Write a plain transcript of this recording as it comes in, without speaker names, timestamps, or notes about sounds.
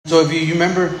So if you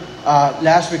remember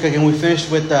last week, again, we finished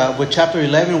with chapter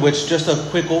 11, which just a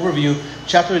quick overview.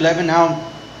 Chapter 11 now,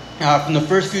 from the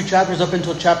first few chapters up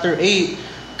until chapter 8,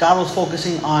 God was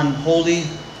focusing on holy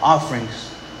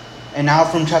offerings. And now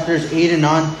from chapters 8 and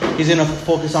on, he's going to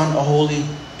focus on a holy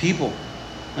people.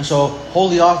 And so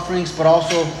holy offerings, but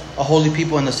also a holy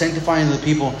people and the sanctifying of the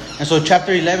people. And so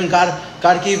chapter 11,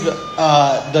 God gave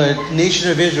the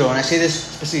nation of Israel, and I say this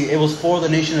specifically, it was for the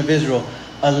nation of Israel,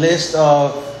 a list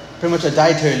of pretty much a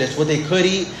dietary list, what they could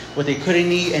eat, what they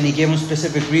couldn't eat, and he gave them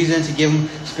specific reasons. He gave them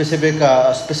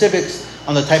specifics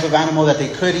on the type of animal that they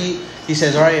could eat. He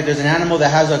says, all right, if there's an animal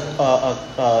that has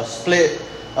a split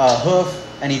hoof,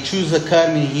 and he chews the cut,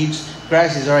 I mean, he eats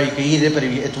grass, he says, all right, you can eat it, but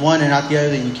if it's one and not the other,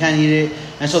 then you can't eat it.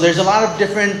 And so there's a lot of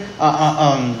different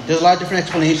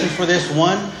explanations for this.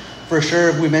 One, for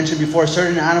sure, we mentioned before,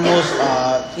 certain animals,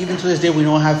 even to this day, we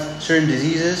know have certain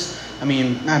diseases. I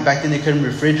mean, man, back then they couldn't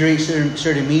refrigerate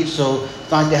certain meats, so it's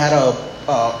not like they had a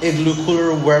igloo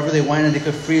cooler wherever they went, and they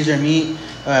could freeze their meat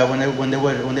when they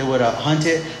would hunt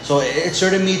it. So it's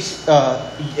certain meats,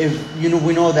 if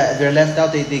we know that they're left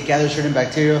out, they gather certain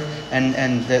bacteria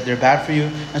and they're bad for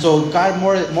you. And so God,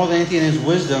 more than anything in His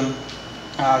wisdom,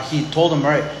 He told them,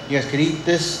 all right, you guys could eat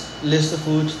this list of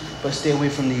foods, but stay away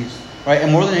from these. Right?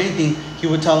 And more than anything, He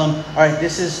would tell them, all right,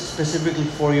 this is specifically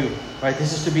for you. Right?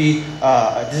 This is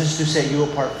to set you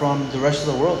apart from the rest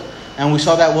of the world. And we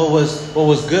saw that what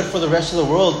was good for the rest of the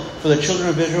world, for the children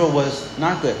of Israel, was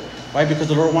not good. Right? Because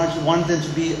the Lord wanted them to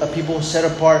be a people set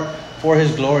apart for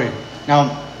His glory.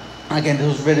 Now, again, this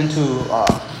was written to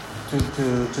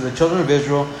the children of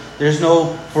Israel. There's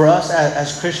no, for us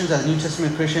as Christians, as New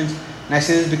Testament Christians, and I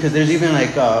say this because there's even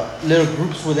like little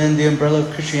groups within the umbrella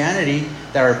of Christianity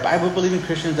that are Bible-believing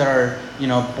Christians, that are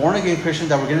born-again Christians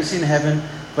that we're going to see in heaven,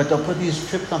 but they'll put these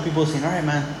trips on people saying, all right,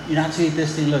 man, you're not to eat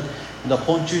this thing, look. And they'll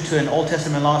point you to an Old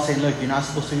Testament law saying, look, you're not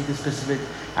supposed to eat this specific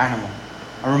animal.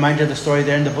 I'm reminded of the story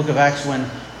there in the book of Acts when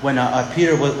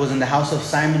Peter was in the house of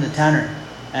Simon the tanner,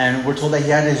 and we're told that he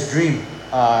had this dream.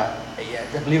 I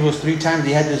believe it was 3 times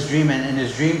he had this dream, and in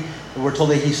his dream, we're told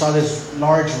that he saw this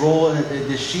large roll,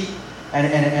 this sheet, and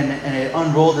it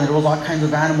unrolled, and there was all kinds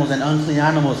of animals and unclean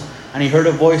animals. And he heard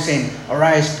a voice saying,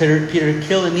 arise, Peter,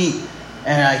 kill and eat.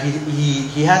 And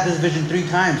he had this vision 3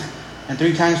 times. And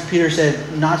 3 times Peter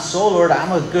said, not so, Lord,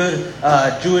 I'm a good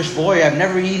Jewish boy. I've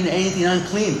never eaten anything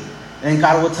unclean. And then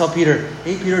God will tell Peter,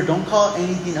 hey, Peter, don't call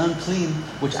anything unclean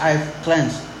which I've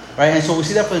cleansed. Right? And so we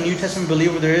see that for the New Testament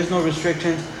believer, there is no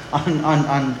restrictions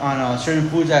on certain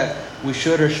foods that we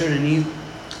should or shouldn't eat.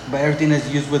 But everything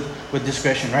is used with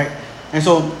discretion, right? And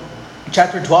so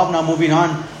chapter 12, now moving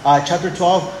on. Chapter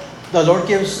 12, the Lord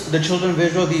gives the children of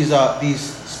Israel these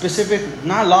specific,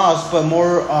 not laws, but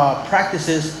more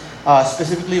practices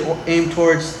specifically aimed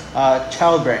towards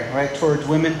childbearing, right? Towards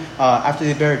women after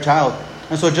they bear a child.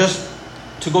 And so just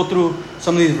to go through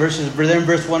some of these verses, then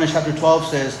verse 1 in chapter 12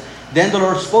 says, then the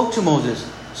Lord spoke to Moses,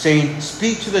 saying,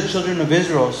 speak to the children of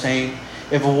Israel, saying,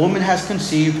 if a woman has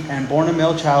conceived and born a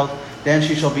male child, then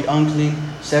she shall be unclean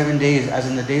 7 days, as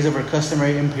in the days of her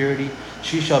customary impurity,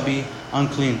 she shall be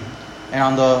unclean. And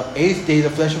on the 8th day,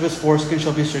 the flesh of his foreskin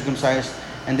shall be circumcised,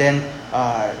 and then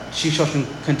she shall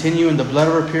continue in the blood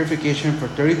of her purification for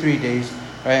 33 days,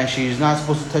 right? And she is not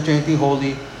supposed to touch anything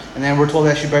holy. And then we're told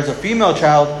that she bears a female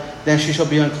child, then she shall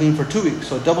be unclean for 2 weeks,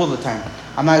 so double the time.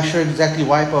 I'm not sure exactly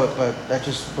why, but that's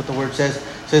just what the word says.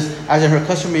 It says, as in her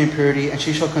customary impurity, and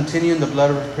she shall continue in the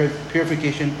blood of her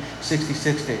purification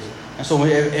 66 days. And so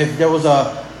if there was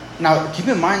now keep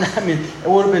in mind that, it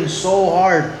would have been so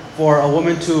hard for a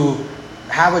woman to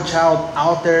have a child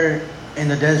out there in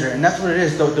the desert. And that's what it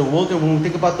is. The wilderness, when we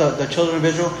think about the children of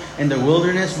Israel in the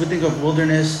wilderness, we think of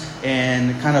wilderness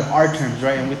in kind of our terms,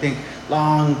 right? And we think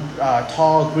long,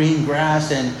 tall, green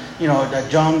grass, and the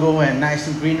jungle, and nice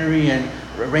and greenery, and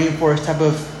rainforest type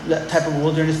of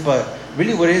wilderness. But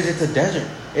really, what it is, it's a desert.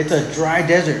 It's a dry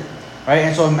desert, right?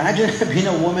 And so imagine being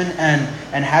a woman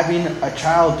and having a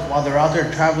child while they're out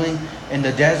there traveling in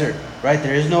the desert, right?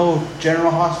 There is no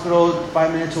general hospital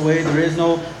 5 minutes away. There is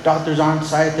no doctors on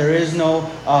site. There is no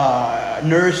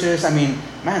nurses.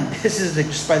 This is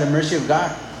just by the mercy of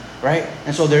God, right?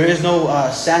 And so there is no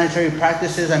sanitary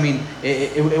practices.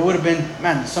 It would have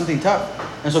been, something tough.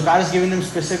 And so God is giving them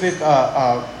specific,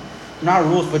 not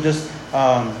rules, but just,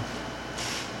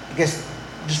 just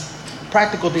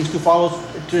practical things to follow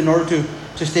in order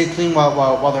to stay clean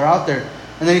while they're out there.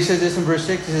 And then he says this in verse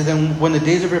 6. He says, then when the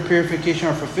days of her purification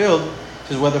are fulfilled, it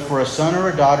says, whether for a son or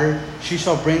a daughter, she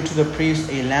shall bring to the priest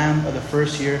a lamb of the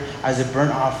first year as a burnt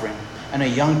offering, and a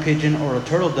young pigeon or a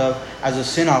turtle dove as a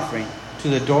sin offering to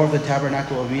the door of the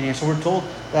tabernacle of meeting. So we're told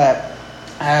that,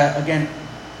 again,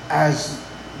 as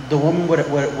the woman would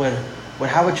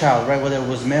have a child, right, whether it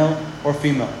was male or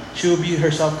female, she would be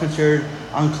herself considered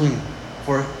unclean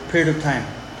for a period of time.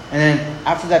 And then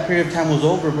after that period of time was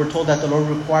over, we're told that the Lord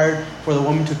required for the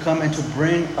woman to come and to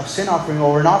bring a sin offering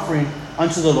or an offering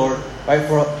unto the Lord, right,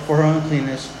 for her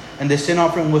uncleanness. And the sin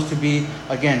offering was to be,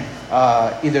 again,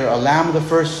 either a lamb of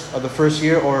the first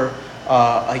year, or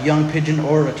a young pigeon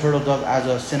or a turtle dove as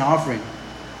a sin offering.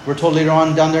 We're told later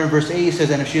on down there in verse 8, it says,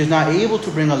 and if she is not able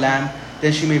to bring a lamb,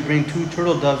 then she may bring 2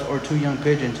 turtle doves or 2 young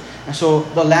pigeons. And so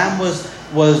the lamb was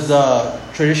the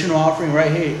traditional offering,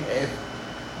 right? Hey,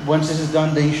 once this is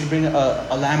done, then you should bring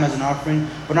a lamb as an offering.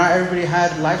 But not everybody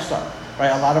had livestock, right?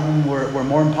 A lot of them were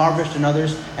more impoverished than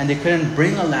others, and they couldn't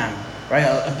bring a lamb, right?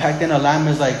 Back then, a lamb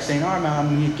is like saying, all right, man,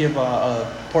 I'm going to give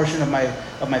a portion of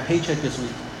my paycheck this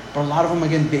week. But a lot of them,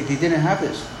 again, they didn't have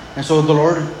this. And so the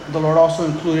Lord also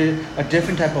included a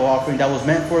different type of offering that was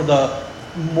meant for the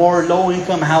more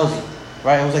low-income housing,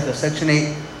 right? It was like the Section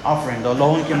 8 offering, the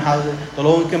low-income housing, the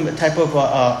low-income type of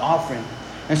offering.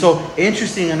 And so,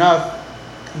 interesting enough,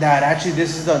 that actually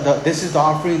this is the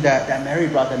offering that Mary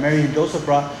brought, that Mary and Joseph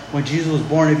brought when Jesus was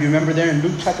born. If you remember there in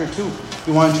Luke chapter 2,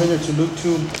 you want to turn there to Luke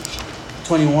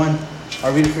 2:21.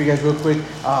 I'll read it for you guys real quick.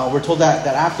 We're told that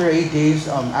after 8 days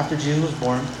after Jesus was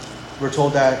born, we're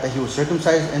told that he was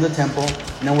circumcised in the temple.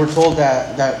 And then we're told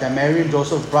that Mary and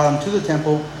Joseph brought him to the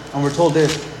temple. And we're told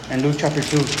this in Luke chapter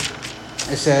 2.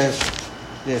 It says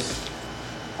this.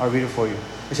 I'll read it for you.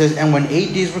 It says, and when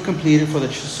 8 days were completed for the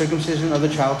circumcision of the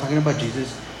child, talking about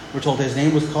Jesus, we're told his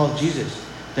name was called Jesus.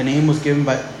 The name was given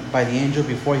by the angel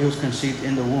before he was conceived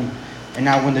in the womb. And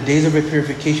now when the days of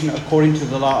purification according to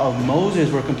the law of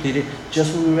Moses were completed,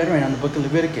 just what we read right now in the book of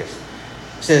Leviticus,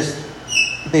 it says,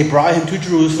 they brought him to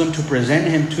Jerusalem to present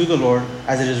him to the Lord,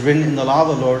 as it is written in the law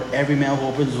of the Lord, every male who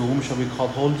opens the womb shall be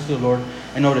called holy to the Lord.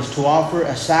 And notice, to offer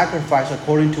a sacrifice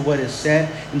according to what is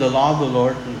said in the law of the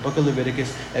Lord, in the book of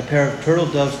Leviticus, a pair of turtle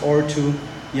doves or 2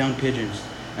 young pigeons.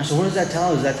 And so what does that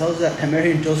tell us? That tells us that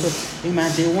Mary and Joseph, hey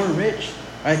man, they weren't rich,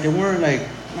 right? They weren't like,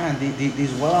 man,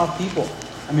 these well-off people.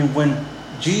 I mean, when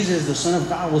Jesus, the Son of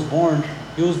God, was born,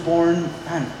 he was born,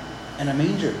 man, in a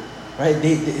manger. Right,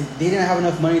 they didn't have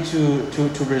enough money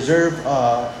to reserve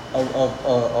a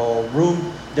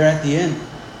room there at the inn.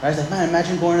 Right, it's like, man,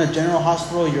 imagine going to a general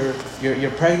hospital.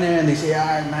 You're pregnant, and they say,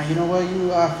 man, you know what, we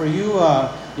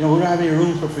don't have any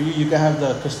rooms, but for you, you can have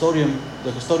the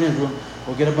custodian's room.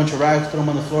 We'll get a bunch of rags, put them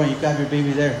on the floor, and you can have your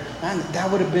baby there. Man, that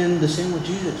would have been the same with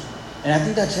Jesus. And I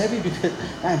think that's heavy because,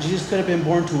 man, Jesus could have been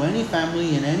born to any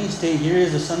family in any state. Here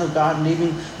is the Son of God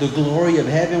leaving the glory of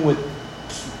heaven with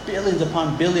billions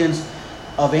upon billions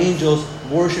of angels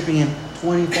worshiping him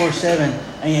 24/7,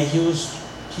 and yet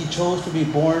he chose to be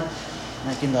born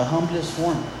like in the humblest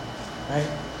form, right?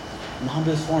 In the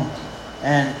humblest form.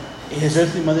 And his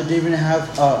earthly mother didn't even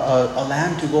have a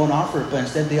lamb to go and offer, but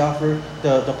instead they offered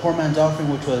the poor man's offering,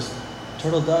 which was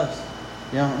turtle doves.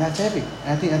 You know, and that's heavy.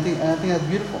 And I think that's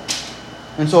beautiful.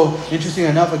 And so, interesting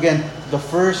enough, again, the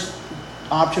first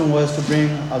option was to bring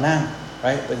a lamb,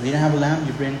 right? But if you didn't have a lamb,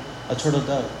 you bring a turtle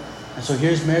dove. And so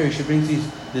here's Mary. She brings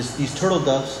these turtle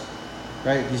doves,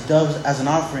 right? These doves as an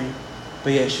offering,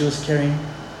 but yet she was carrying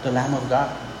the Lamb of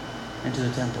God into the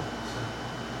temple.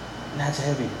 And that's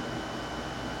heavy.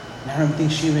 And I don't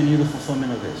think she even knew the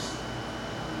fulfillment of this,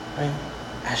 right?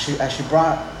 As she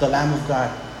brought the Lamb of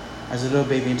God as a little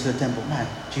baby into the temple, man,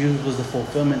 Jesus was the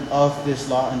fulfillment of this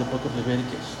law in the book of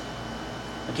Leviticus.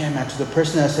 Again, man, to the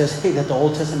person that says, hey, that the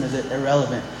Old Testament is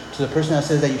irrelevant, to the person that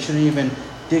says that you shouldn't even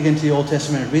dig into the Old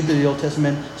Testament, read through the Old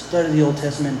Testament, study the Old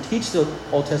Testament, teach the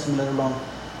Old Testament, let alone,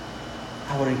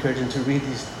 I would encourage them to read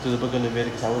through the book of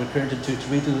Leviticus. I would encourage them to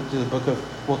read through the book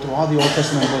of, well, through all the Old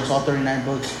Testament books, all 39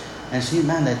 books, and see,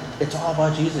 man, that it's all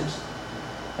about Jesus,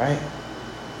 right?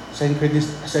 2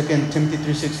 Timothy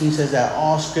 3:16 says that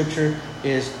all Scripture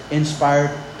is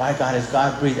inspired by God, is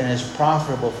God-breathed, and is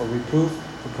profitable for reproof,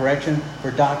 for correction,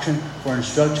 for doctrine, for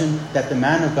instruction, that the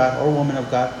man of God or woman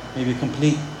of God may be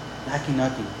complete, lacking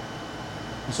nothing.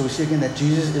 And so we see again that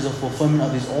Jesus is a fulfillment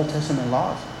of these Old Testament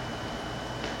laws.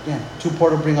 Again, too poor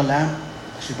to bring a lamb,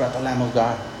 she brought the Lamb of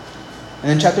God. And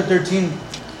then chapter 13,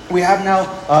 we have now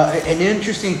an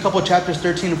interesting couple chapters,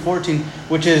 13 and 14,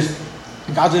 which is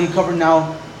God's going to cover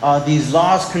now these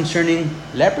laws concerning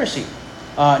leprosy.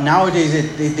 Nowadays,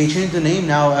 they changed the name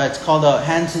now. It's called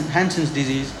Hansen's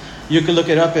disease. You can look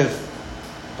it up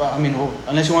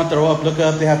unless you want to throw up, look it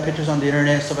up. They have pictures on the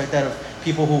internet, stuff like that, of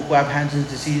people who have Hansen's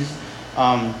disease.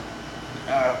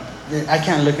 I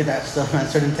can't look at that stuff, man.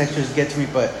 Certain textures get to me,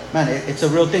 but man, it's a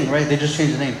real thing, right? They just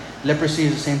changed the name. Leprosy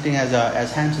is the same thing as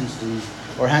Hansen's disease,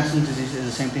 or Hansen's disease is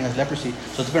the same thing as leprosy.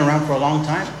 So it's been around for a long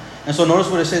time. And so notice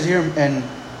what it says here in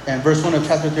verse 1 of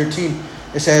chapter 13.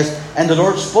 It says, "And the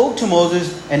Lord spoke to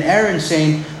Moses and Aaron,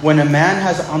 saying, When a man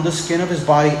has on the skin of his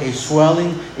body a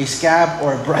swelling, a scab,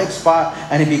 or a bright spot,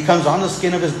 and it becomes on the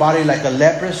skin of his body like a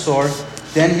leprous sore,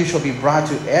 then he shall be brought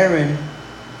to Aaron.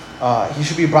 He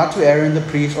should be brought to Aaron the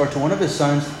priest, or to one of his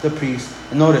sons the priest.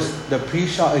 And notice, the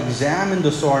priest shall examine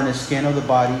the sore in the skin of the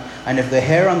body, and if the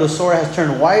hair on the sore has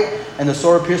turned white, and the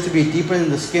sore appears to be deeper than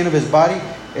the skin of his body,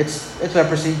 it's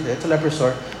leprosy. It's a leprous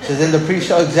sore. It says, then the priest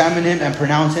shall examine him and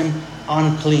pronounce him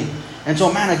unclean." And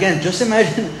so, man, again, just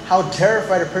imagine how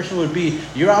terrified a person would be.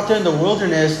 You're out there in the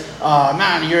wilderness,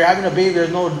 man, you're having a baby,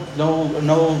 there's no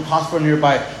hospital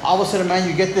nearby. All of a sudden, man,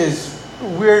 you get this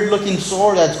weird-looking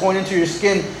sore that's going into your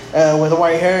skin with the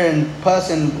white hair and pus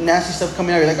and nasty stuff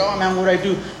coming out. You're like, oh, man, what do I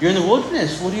do? You're in the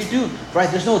wilderness. What do you do? Right?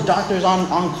 There's no doctors on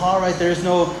call, right? There's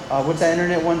no, what's that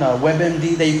internet one?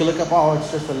 WebMD that you can look up. Oh,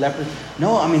 it's just a leper.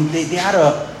 No, I mean, they had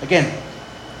to, again,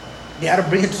 they had to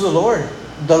bring it to the Lord.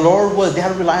 They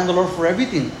had to rely on the Lord for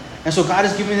everything. And so God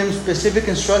is giving them specific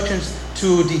instructions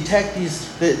to detect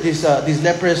these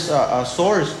leprous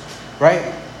sores, right?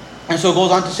 And so it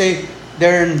goes on to say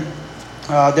there in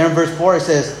verse 4, it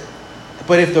says,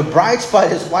 "But if the bright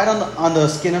spot is white on the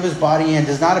skin of his body and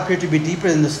does not appear to be deeper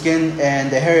than the skin, and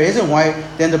the hair isn't white,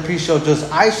 then the priest shall just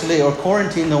isolate or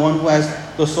quarantine the one who has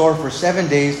the sore for 7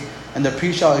 days, and the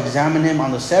priest shall examine him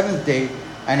on the 7th day.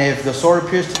 And if the sore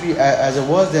appears to be as it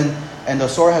was, then and the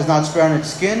sore has not spread on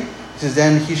its skin," it says,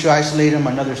 "then he shall isolate him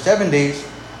another 7 days."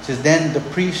 It says, "Then the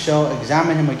priest shall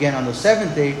examine him again on the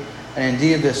 7th day, and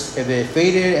indeed if it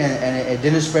faded and it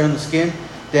didn't spread on the skin,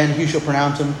 then he shall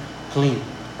pronounce him clean."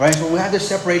 Right? So we have this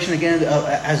separation again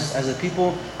as a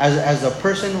people, as a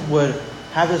person would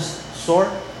have this sore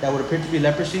that would appear to be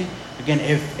leprosy. Again,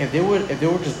 if they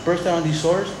were just burst out on these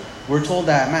sores, we're told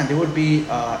that, man, they would be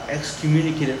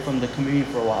excommunicated from the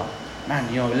community for a while. Man,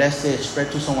 lest it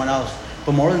spread to someone else.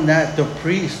 But more than that, the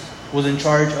priest was in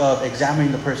charge of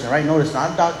examining the person, right? Notice,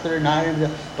 not a doctor,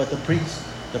 but the priest.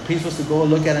 The priest was to go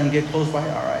look at him and get close by.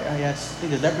 All right, yes, I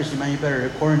think it's leprosy, man. You better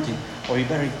quarantine, or you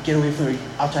better get away from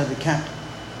outside the camp,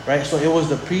 right? So it was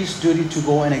the priest's duty to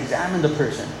go and examine the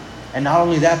person. And not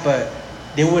only that, but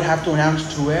they would have to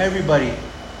announce to everybody,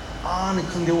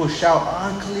 unclean. They would shout,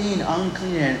 unclean,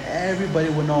 unclean, and everybody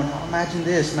would know. Now imagine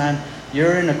this, man.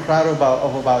 You're in a crowd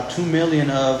of about 2 million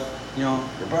of, your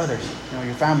brothers,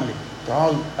 your family. They're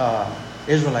all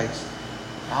Israelites.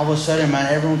 All of a sudden, man,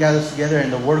 everyone gathers together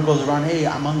and the word goes around, hey,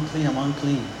 I'm unclean, I'm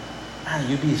unclean. Man,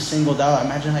 you'd be singled out.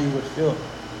 Imagine how you would feel,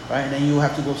 right? And then you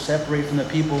have to go separate from the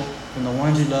people, from the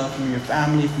ones you love, from your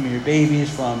family, from your babies,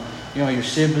 from, your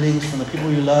siblings, from the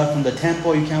people you love, from the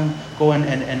temple. You can't go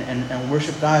and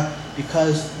worship God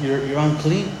because you're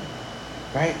unclean,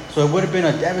 right? So it would have been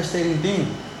a devastating thing.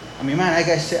 I mean, man, I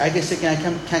get sick and I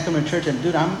can't come to church, and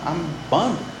dude, I'm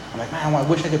bummed. I'm like, man, I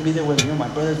wish I could be there with my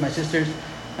brothers, my sisters.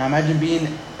 Now imagine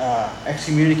being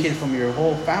excommunicated from your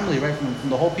whole family, right? From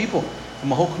the whole people,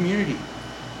 from a whole community.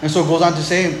 And so it goes on to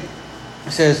say,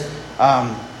 it says,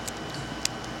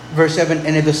 verse 7,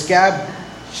 "And if the scab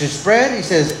should spread," he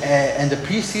says, "and the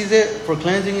priest sees it for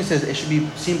cleansing," he says, "it should be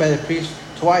seen by the priest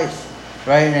twice,"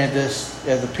 right? And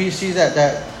if the priest sees that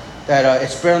it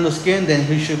spread on the skin, then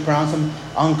he should pronounce him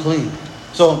unclean.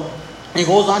 So it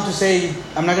goes on to say,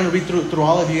 I'm not going to read through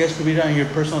all of you guys can read it on your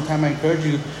personal time, I encourage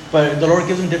you, but the Lord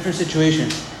gives them different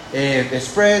situations. If it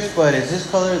spreads, but it's this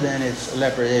color, then it's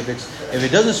leper. If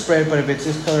it doesn't spread, but if it's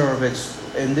this color, or if it's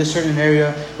in this certain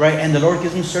area, right? And the Lord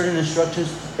gives them certain instructions,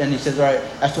 and He says, all right,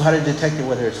 as to how to detect it,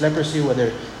 whether it's leprosy,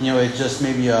 whether it's just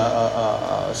maybe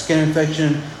a skin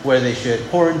infection, whether they should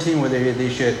quarantine, whether they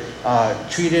should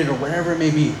treat it, or whatever it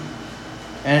may be.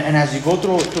 And as you go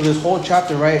through this whole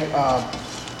chapter, right?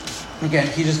 Again,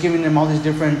 He's just giving them all these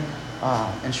different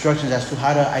instructions as to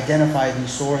how to identify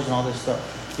these sores and all this stuff.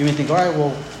 You may think, all right,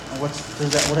 well, what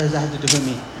does that have to do with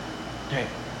me? Okay.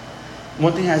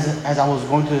 One thing, as I was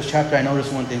going through this chapter, I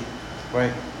noticed one thing,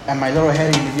 right? And my little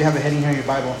heading, if you have a heading here in your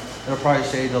Bible, it'll probably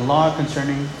say the law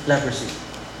concerning leprosy.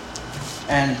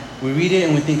 And we read it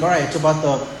and we think, all right, it's about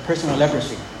the person with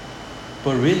leprosy.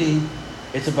 But really,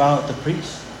 it's about the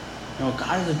priest.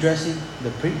 God is addressing the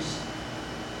priest.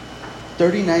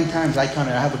 39 times I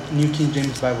counted. I have a New King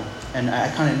James Bible. And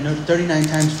I counted 39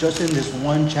 times just in this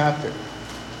one chapter.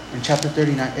 In chapter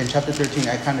 13,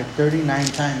 I counted 39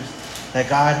 times that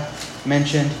God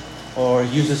mentioned or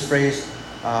used this phrase,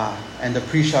 and the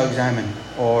priest shall examine,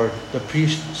 or the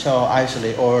priest shall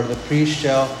isolate, or the priest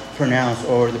shall pronounce,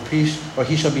 or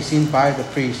he shall be seen by the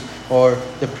priest, or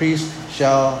the priest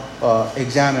shall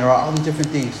examine, or all these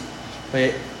different things.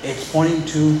 But it's pointing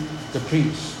to the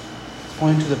priest. It's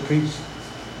pointing to the priest.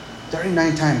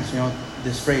 39 times,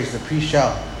 this phrase, the priest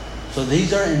shall. So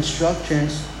these are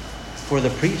instructions for the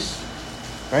priest,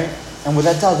 right? And what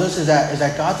that tells us is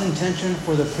that God's intention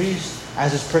for the priest,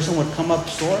 as this person would come up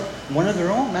short, one of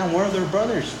their own, one of their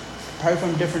brothers, probably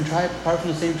from a different tribe, probably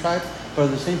from the same tribe, but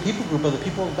the same people group, of the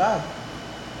people of God.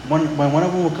 When one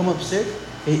of them would come up sick,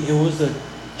 it was the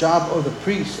job of the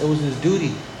priest, it was his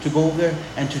duty to go over there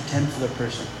and to tend for the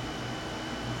person.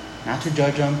 Not to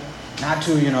judge them, not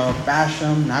to, bash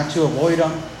them, not to avoid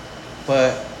them,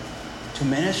 but to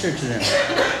minister to them,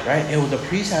 right? The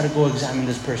priest had to go examine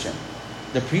this person.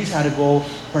 The priest had to go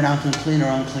pronounce them clean or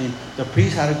unclean. The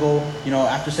priest had to go,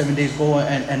 after 7 days, go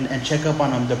and check up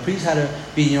on them. The priest had to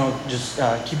be, just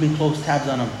keeping close tabs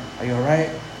on them. Are you all right?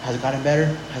 Has it gotten better?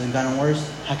 Has it gotten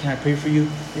worse? How can I pray for you?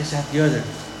 This, that, the other,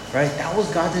 right? That was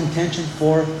God's intention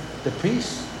for the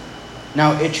priest.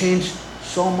 Now, it changed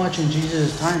so much in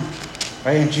Jesus' time,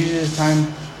 right? In Jesus'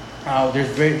 time,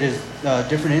 there's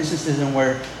different instances in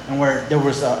where there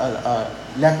was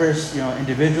lepers,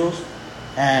 individuals.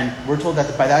 And we're told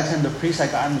that by that time the priests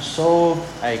had gotten so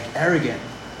arrogant,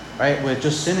 right? With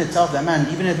just sin itself, that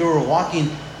man, even if they were walking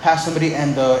past somebody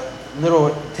and the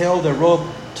little tail of their robe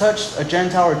touched a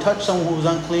Gentile or touched someone who was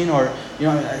unclean, or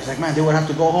it's like, man, they would have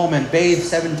to go home and bathe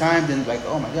 7 times and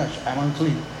oh my gosh, I'm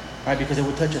unclean, right? Because they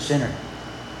would touch a sinner.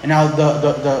 And now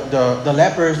the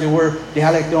lepers, they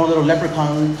had their own little leper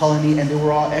colony, and they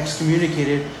were all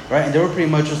excommunicated, right? And they were pretty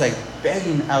much just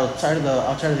begging outside of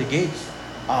the gates.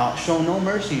 Shown no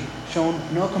mercy, shown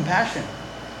no compassion.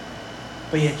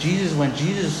 But yet when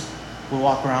Jesus would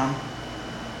walk around,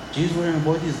 Jesus wouldn't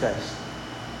avoid these guys.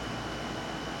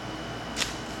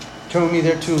 Turn with me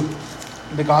there to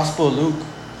the Gospel of Luke.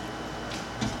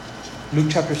 Luke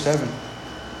chapter 7.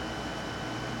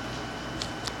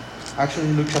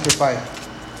 Actually, Luke chapter 5.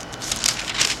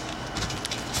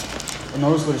 And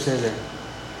notice what it says there.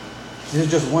 This is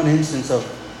just one instance of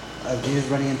Jesus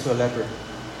running into a leper.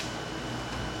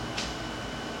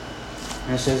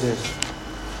 And it says this,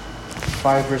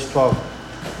 5 verse 12.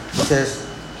 It says,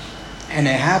 and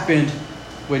it happened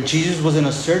when Jesus was in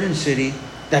a certain city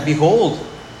that behold,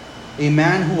 a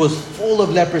man who was full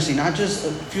of leprosy, not just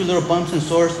a few little bumps and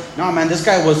sores. No, man, this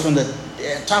guy was from the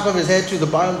top of his head to the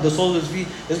bottom, the sole of his feet.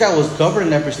 This guy was covered in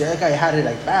leprosy. That guy had it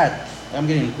bad. I'm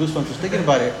getting goosebumps just thinking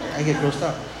about it. I get grossed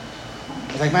out.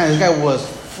 It's like, man, this guy was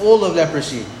full of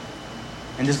leprosy.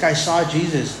 And this guy saw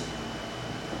Jesus.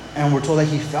 And we're told that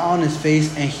he fell on his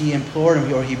face and he implored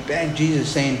him, or he begged Jesus,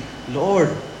 saying,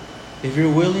 Lord, if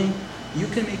you're willing, you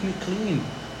can make me clean.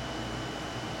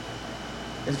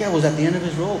 This guy was at the end of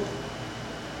his rope.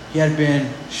 He had been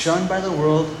shunned by the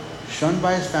world, shunned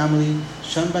by his family,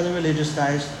 shunned by the religious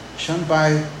guys, shunned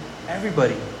by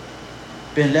everybody.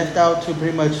 Been left out to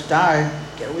pretty much die.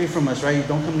 Get away from us, right?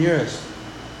 Don't come near us.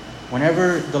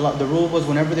 Whenever the rule was,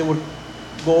 whenever they would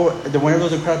go, whenever there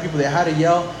was a crowd of people, they had to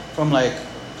yell from a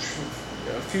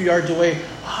few yards away,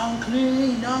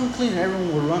 unclean, unclean. And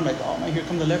everyone would run oh my, here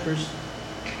come the lepers.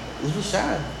 This was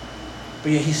sad.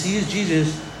 But yet he sees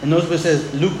Jesus, and notice what it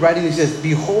says. Luke writing, he says,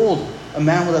 behold, a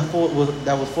man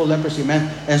that was full of leprosy, man.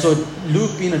 And so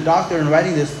Luke, being a doctor and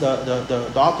writing this,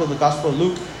 the doctor of the Gospel of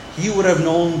Luke, he would have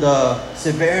known the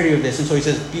severity of this. And so he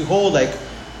says, behold,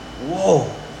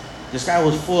 whoa, this guy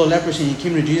was full of leprosy, and he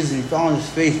came to Jesus and he fell on his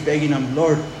face, begging him,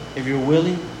 Lord, if you're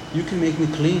willing, you can make me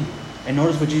clean. And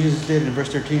notice what Jesus did in verse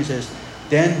 13. It says,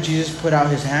 then Jesus put out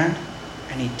his hand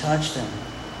and he touched him.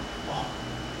 Whoa.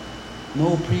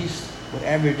 No priest would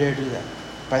ever dare do that.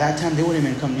 By that time, they wouldn't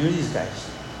even come near these guys.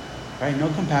 Right? No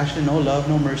compassion, no love,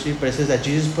 no mercy. But it says that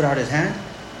Jesus put out his hand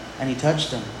and he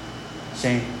touched them,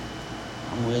 saying,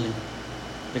 I'm willing.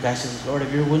 The guy says, Lord,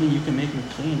 if you're willing, you can make me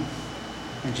clean.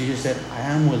 And Jesus said, I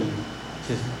am willing. He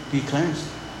says, be cleansed.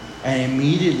 And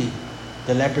immediately,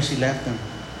 the leprosy left him.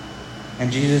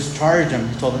 And Jesus charged him.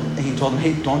 He told him,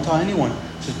 hey, don't tell anyone.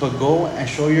 He says, but go and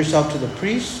show yourself to the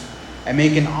priest and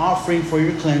make an offering for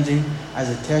your cleansing as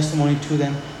a testimony to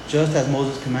them, just as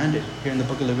Moses commanded. Here in the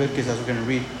book of Leviticus, as we're going to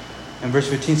read. And verse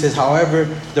 15 says, however,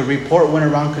 the report went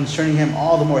around concerning him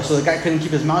all the more. So the guy couldn't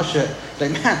keep his mouth shut. He's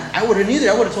like, man, I wouldn't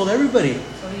either. I would have told everybody.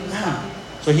 So he was talking.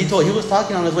 So he was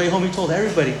talking on his way home. He told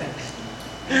everybody.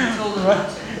 He told them not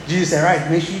to. Jesus said, all right,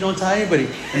 make sure you don't tell anybody.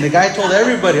 And the guy told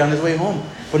everybody on his way home.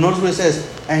 But notice what it says.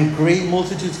 And great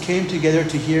multitudes came together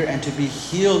to hear and to be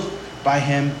healed by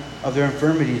him of their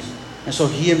infirmities. And so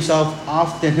he himself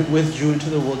often withdrew into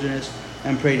the wilderness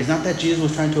and prayed. It's not that Jesus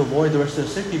was trying to avoid the rest of the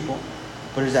sick people,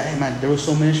 but it's that, hey man, there was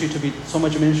so much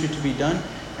ministry to be done,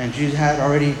 and Jesus had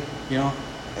already,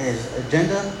 his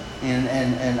agenda.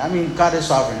 And I mean, God is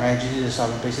sovereign, right? Jesus is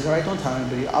sovereign. But he says, all right, don't tell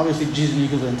anybody. Obviously, Jesus knew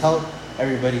he couldn't tell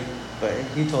everybody. But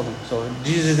he told him. So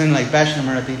Jesus isn't like bashing him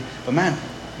or nothing. But man,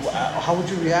 how would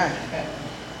you react?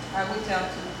 I would tell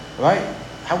too. Right?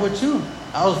 I would too.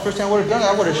 I was the first thing I would have done.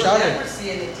 I would have shouted.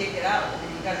 Leprosy and they take it out.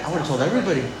 I would have told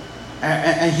everybody.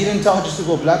 And he didn't tell just to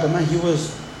go black, but man, he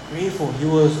was grateful. He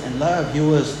was in love. He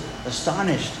was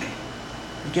astonished.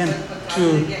 Again,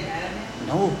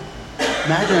 no.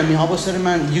 Imagine, I mean, all of a sudden,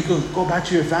 man, you could go back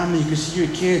to your family, you could see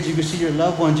your kids, you could see your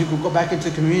loved ones, you could go back into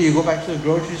the community, you go back to the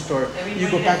grocery store, you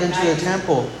go back into the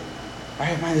temple.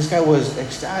 Right, man, this guy was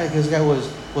ecstatic. This guy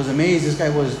was amazed. This guy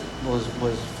was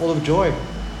full of joy.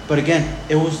 But again,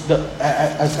 it was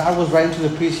as God was writing to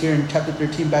the priest here in chapter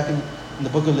 13 back in the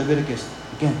book of Leviticus.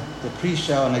 Again, the priest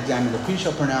shall examine, the priest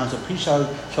shall pronounce, the priest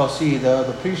shall see,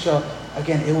 the priest shall,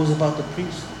 again, it was about the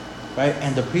priest, right?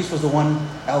 And the priest was the one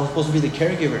that was supposed to be the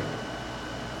caregiver.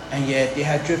 And yet they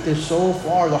had drifted so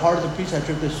far, the heart of the priest had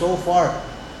drifted so far,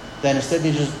 that instead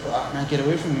they just, man, get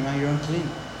away from me, man, you're unclean.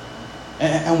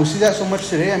 And we see that so much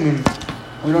today. I mean,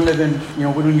 we don't live in,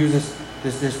 we don't use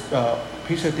this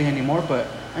priesthood thing anymore, but,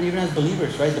 and even as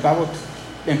believers, right? The Bible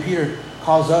and Peter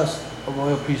calls us a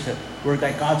royal priesthood. We're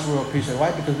like God's royal priesthood.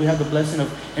 Why? Because we have the blessing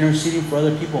of interceding for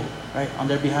other people, right? On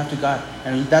their behalf to God.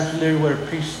 And that's literally what a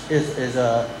priest is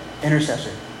a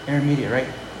intercessor, intermediate, right?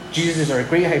 Jesus is our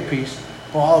great high priest.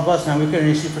 For all of us, man, we could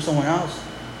intercede for someone else.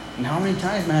 And how many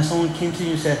times, man, someone came to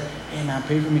you and said, hey, man,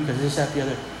 pray for me because this, that, the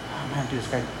other. Oh, man, dude, this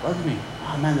guy bugs me.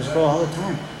 Oh, man, this girl all the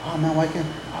time. Oh, man, why can't...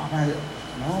 Oh, man,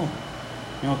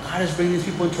 no. God is bringing these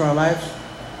people into our lives,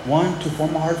 one, to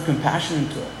form a heart of compassion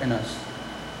in us.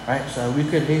 Right? So we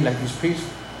could, hey, like these priests,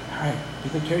 all right, be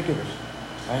the caregivers.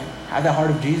 Right? Have that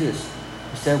heart of Jesus.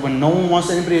 Instead, when no one wants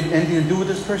anything to do with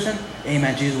this person, hey,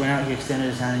 man, Jesus went out, he extended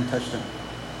his hand and he touched him.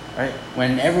 Right?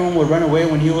 When everyone would run away,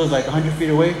 when he was like 100 feet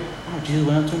away, Jesus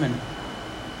went up to him and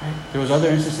right? There was other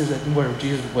instances I think where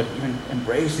Jesus would even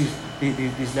embrace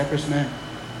these leprous men.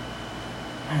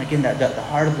 And again, the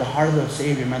heart of the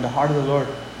Savior, man, the heart of the Lord,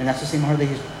 and that's the same heart that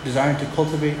He's desiring to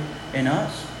cultivate in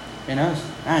us.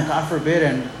 Man, God forbid,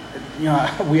 and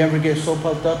we ever get so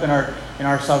puffed up in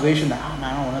our salvation that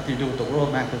man, I don't want nothing to do with the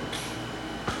world, man,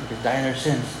 because we could die in our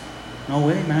sins. No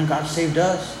way, man. God saved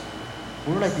us.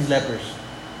 We're like these lepers,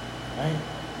 right?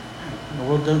 Man, the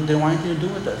world didn't want anything to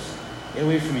do with us. Get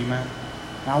away from me, man.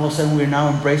 And all of a sudden, we're now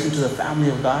embraced into the family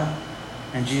of God.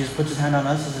 And Jesus puts his hand on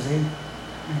us and says, hey,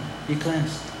 man, be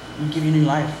cleansed. Let me give you new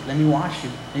life. Let me wash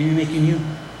you. Let me make you new.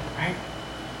 Right?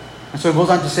 And so it goes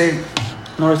on to say,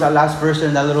 notice that last verse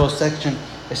in that little section.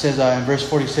 It says in verse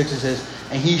 46, it says,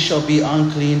 and he shall be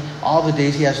unclean. All the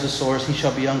days he has the sores, he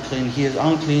shall be unclean. He is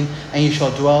unclean, and he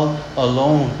shall dwell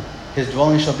alone. His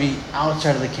dwelling shall be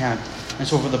outside of the camp. And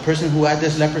so for the person who had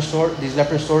these leper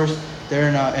sores, there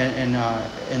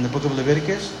in the book of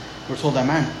Leviticus, we're told that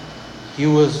man, he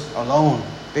was alone,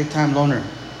 big time loner.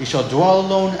 He shall dwell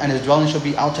alone, and his dwelling shall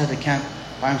be outside the camp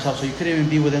by himself. So he couldn't even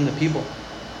be within the people,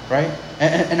 right?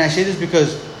 And I say this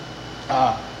because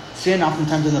sin,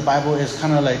 oftentimes in the Bible, is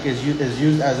kind of like is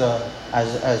used as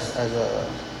a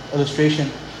illustration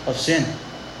of sin.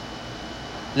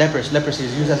 Leprosy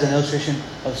is used as an illustration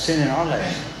of sin in our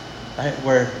lives, right?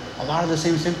 Where a lot of the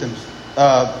same symptoms,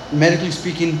 medically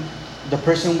speaking. The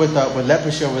person with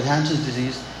leprosy or with Hansen's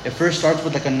disease, it first starts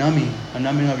with like a numbing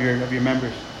of your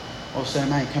members. All of a sudden,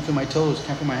 man, you can't feel my toes,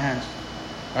 can't feel my hands,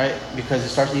 right? Because it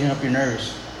starts eating up your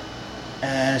nerves,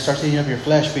 and it starts eating up your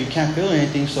flesh, but you can't feel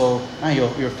anything. So, man,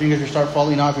 your fingers will start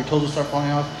falling off, your toes will start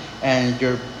falling off, and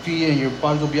your feet and your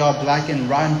body will be all black and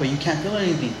rotten, but you can't feel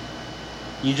anything.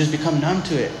 You just become numb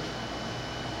to it,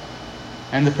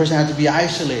 and the person has to be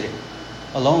isolated,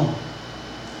 alone.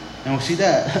 And we see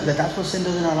that's what sin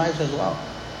does in our lives as well.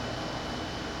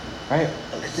 Right?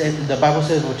 The Bible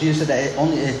says, well, Jesus said that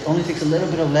it only takes a little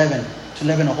bit of leaven to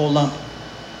leaven a whole lump.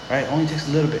 Right? It only takes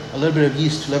a little bit of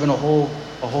yeast to leaven a whole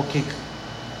cake.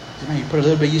 So, man, you put a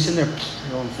little bit of yeast in there,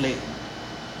 it'll inflate.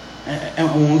 And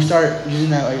when we start using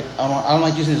that, I don't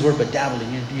like using this word, but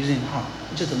dabbling, using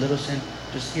just a little sin,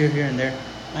 just here and there,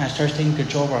 man, it starts taking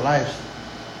control of our lives.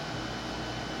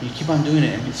 You keep on doing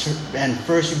it, and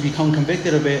first you become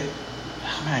convicted of it.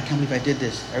 Oh, man, I can't believe I did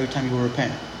this. Every time you will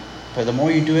repent, but the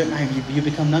more you do it, man, you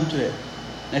become numb to it.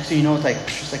 Next thing you know,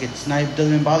 it's not, it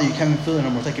doesn't even bother you. You can't even feel it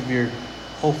anymore. It's like if your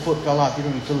whole foot fell off, you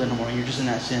don't even feel it anymore. You're just in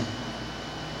that sin.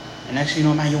 And next thing you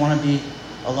know, man, you want to be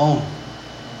alone.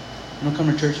 You don't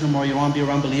come to church no more. You don't want to be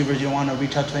around believers. You don't want to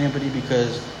reach out to anybody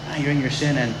because you're in your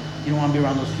sin, and you don't want to be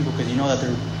around those people because you know that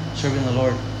they're serving the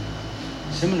Lord.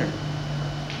 Similar.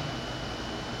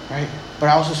 Right? But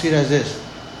I also see it as this,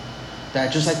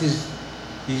 that just like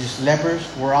these lepers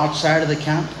were outside of the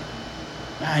camp,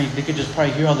 man, they could just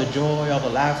probably hear all the joy, all the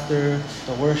laughter,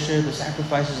 the worship, the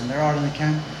sacrifices, and they're out in the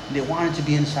camp. And they wanted to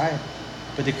be inside,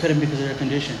 but they couldn't because of their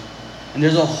condition. And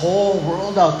there's a whole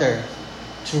world out there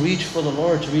to reach for the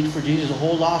Lord, to reach for Jesus, a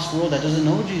whole lost world that doesn't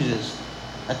know Jesus.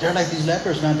 That they're like these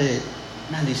lepers, man.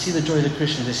 They see the joy of the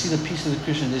Christians. They see the peace of the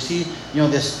Christians. They see,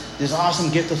 this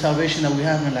awesome gift of salvation that we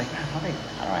have. And they're like, man, how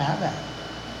do I have that?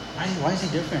 Why is he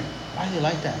different? Why are they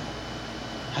like that?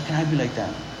 How can I be like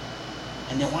that?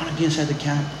 And they want to be inside the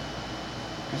camp.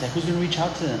 It's like, who's going to reach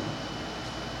out to them?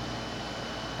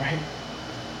 Right?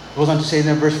 It goes on to say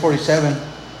in verse 47,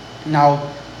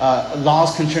 now,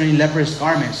 laws concerning leprous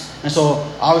garments. And so,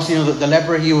 obviously, the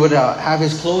leper, he would have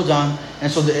his clothes on.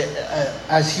 And so,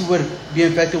 as he would be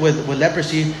infected with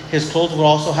leprosy, his clothes would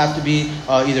also have to be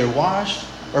either washed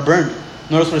or burned.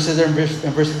 Notice what it says there in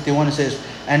verse 51. It says,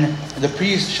 and the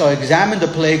priest shall examine the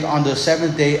plague on the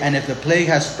seventh day, and if the plague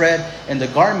has spread in the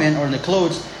garment or in the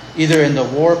clothes, either in the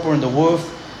warp or in the woof,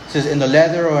 it says in the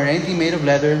leather or anything made of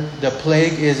leather, the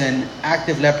plague is an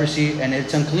active leprosy and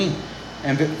it's unclean.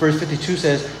 And verse 52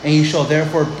 says, and he shall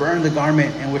therefore burn the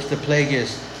garment in which the plague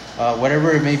is,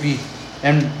 whatever it may be.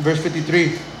 And verse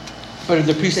 53, but if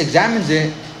the priest examines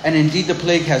it, and indeed the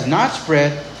plague has not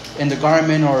spread in the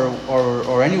garment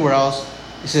or anywhere else,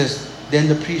 it says, then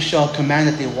the priest shall command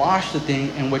that they wash the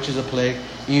thing in which is a plague,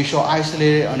 and you shall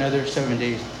isolate it another 7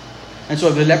 days. And so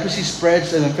if the leprosy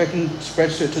spreads, and the infection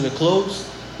spreads to the clothes,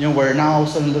 where now all of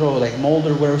a sudden little like mold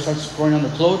or whatever starts growing on the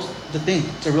clothes, it's a thing.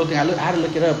 It's a real thing. I had to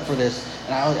look it up for this.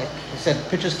 And I said,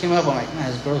 pictures came up. I'm like,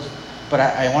 man, it's gross. But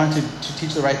I wanted to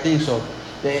teach the right thing. So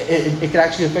it could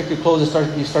actually affect your clothes.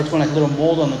 It starts going like little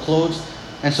mold on the clothes.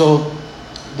 And so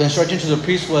the instruction to the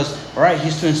priest was, all right,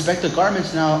 he's to inspect the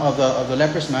garments now of the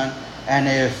leprous man. And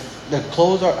if the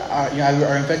clothes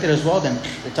are infected as well, then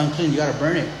it's unclean. You got to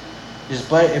burn it.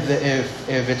 But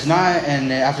if it's not,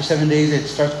 and after 7 days it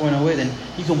starts going away, then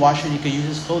he can wash it and he can use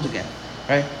his clothes again.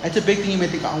 Right? That's a big thing. You may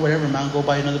think, oh, whatever, man, go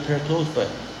buy another pair of clothes. But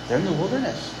they're in the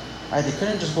wilderness. Right? They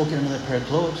couldn't just go get another pair of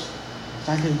clothes. It's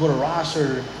not like they can go to Ross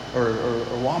or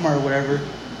Walmart or whatever.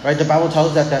 Right? The Bible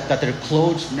tells us that their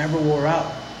clothes never wore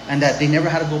out. And that they never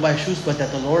had to go buy shoes, but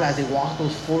that the Lord, as they walked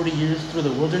those 40 years through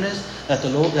the wilderness, that the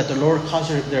Lord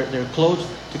caused their clothes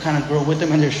to kind of grow with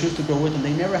them and their shoes to grow with them.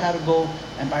 They never had to go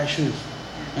and buy shoes.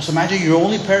 And so imagine your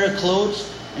only pair of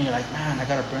clothes, and you're like, man, I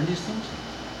got to burn these things.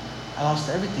 I lost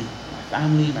everything. My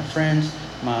family, my friends,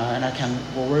 and I can't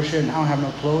go worship. Now I have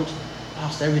no clothes. I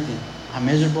lost everything. I'm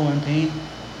miserable in pain.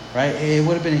 Right? It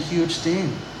would have been a huge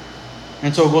thing.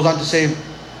 And so it goes on to say,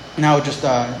 now just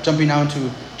jumping now into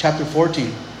chapter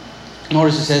 14.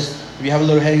 Notice it says, if you have a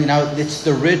little heading, now it's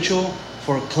the ritual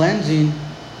for cleansing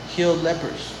healed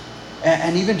lepers.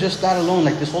 And even just that alone,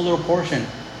 like this whole little portion,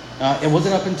 it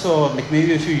wasn't up until like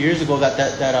maybe a few years ago that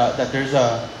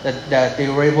they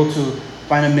were able to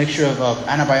find a mixture of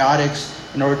antibiotics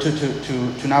in order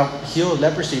to now heal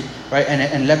leprosy, right?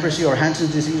 And leprosy or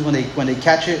Hansen's disease, when they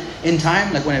catch it in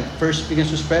time, like when it first begins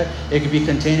to spread, it could be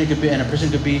contained, and a person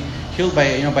could be healed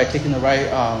by taking the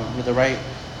right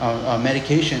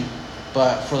medication.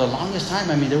 But for the longest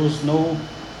time, I mean, there was no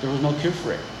cure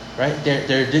for it, right?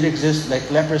 There did exist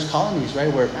like leprous colonies, right,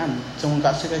 where man, someone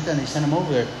got sick like that and they sent them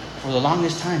over there for the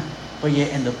longest time. But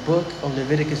yet in the book of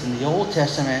Leviticus in the Old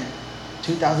Testament,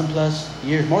 2,000 plus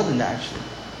years, more than that actually,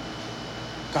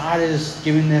 God is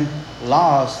giving them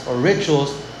laws or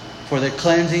rituals for the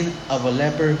cleansing of a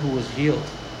leper who was healed.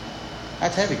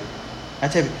 That's heavy.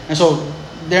 That's heavy. And so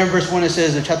there in verse 1 it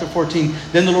says in chapter 14,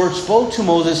 then the Lord spoke to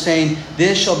Moses, saying,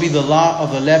 this shall be the law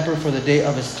of the leper for the day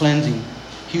of his cleansing.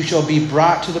 He shall be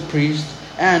brought to the priest,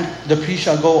 and the priest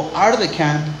shall go out of the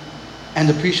camp, and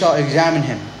the priest shall examine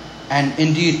him. And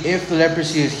indeed, if the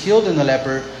leprosy is healed in the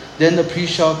leper, then the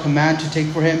priest shall command to take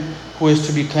for him who is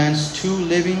to be cleansed 2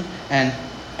 living and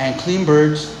clean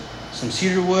birds, some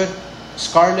cedar wood,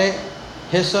 scarlet,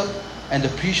 hyssop, and the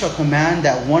priest shall command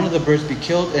that one of the birds be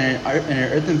killed in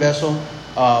an earthen vessel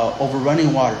over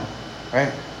running water.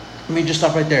 Right? Let me just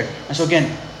stop right there. And so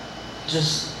again,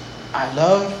 I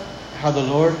love how the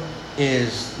Lord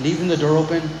is leaving the door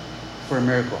open for a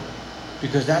miracle.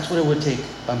 Because that's what it would take.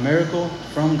 A miracle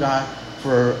from God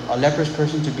for a leprous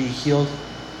person to be healed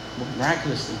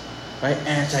miraculously. Right?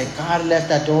 And it's like God left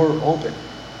that door open.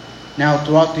 Now,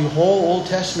 throughout the whole Old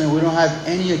Testament, we don't have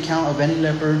any account of any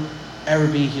leper ever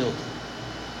being healed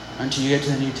until you get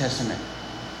to the New Testament.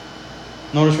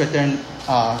 Notice right there,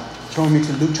 throwing me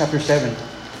to Luke chapter 7,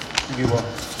 if you will.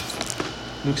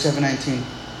 Luke 7:19.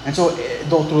 And so,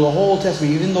 through the whole Old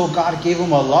Testament, even though God gave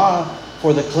them a law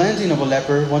for the cleansing of a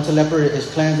leper, once a leper is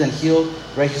cleansed and healed,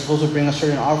 right, he's supposed to bring us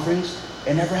certain offerings.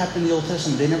 It never happened in the Old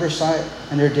Testament. They never saw it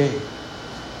in their day.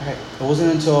 Right? It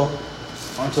wasn't until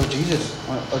Jesus,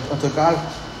 until God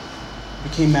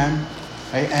became man,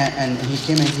 right? And he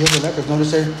came and healed the lepers.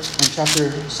 Notice there in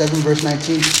chapter 7, verse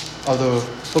 19 of the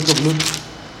book of Luke,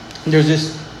 there's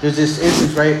this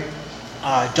instance, right?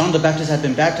 John the Baptist had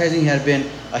been baptizing. He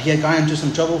had gotten into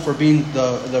some trouble for being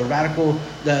the radical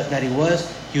that he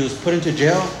was. He was put into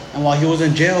jail, and while he was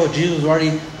in jail, Jesus was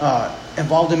already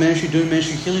involved in ministry, doing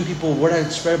ministry, healing people. Word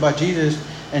had spread about Jesus.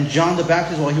 And John the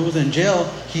Baptist, while he was in jail,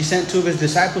 he sent two of his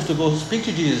disciples to go speak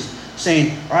to Jesus,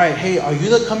 saying, all right, hey, are you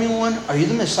the coming one? Are you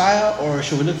the Messiah? Or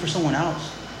should we look for someone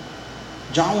else?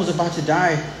 John was about to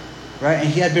die, right? And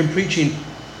he had been preaching,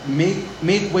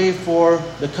 make way for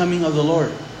the coming of the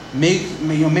Lord. Make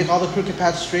all the crooked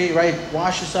paths straight, right?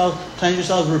 Wash yourselves, cleanse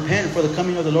yourselves, repent, for the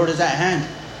coming of the Lord is at hand.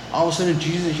 All of a sudden,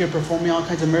 Jesus is here performing all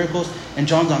kinds of miracles. And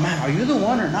John's like, man, are you the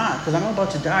one or not? Because I'm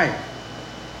about to die.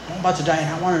 And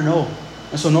I want to know.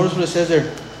 And so notice what it says there.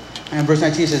 And verse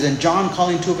 19 says, and John,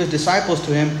 calling two of his disciples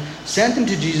to him, sent them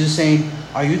to Jesus, saying,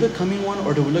 are you the coming one,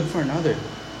 or do we look for another?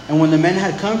 And when the men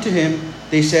had come to him,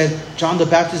 they said, John the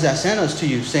Baptist has sent us to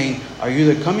you, saying, are you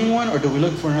the coming one, or do we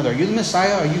look for another? Are you the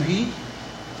Messiah? Are you he?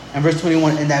 And verse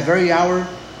 21, in that very hour,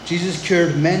 Jesus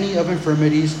cured many of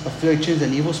infirmities, afflictions,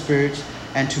 and evil spirits,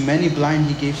 and to many blind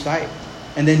he gave sight.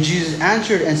 And then Jesus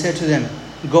answered and said to them,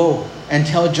 go and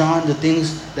tell John the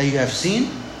things that you have seen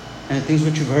and the things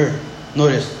which you've heard.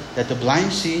 Notice that the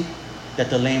blind see, that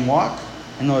the lame walk,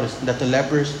 and notice that the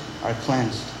lepers are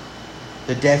cleansed.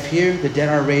 The deaf hear, the dead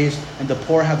are raised, and the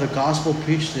poor have the gospel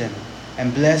preached to them.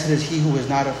 And blessed is he who is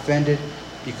not offended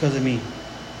because of me.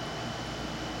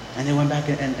 And they went back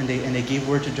and they gave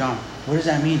word to John. What does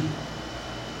that mean?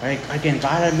 Right? Again,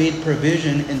 God had made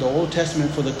provision in the Old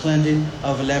Testament for the cleansing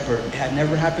of a leper. It had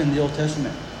never happened in the Old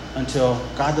Testament until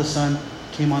God the Son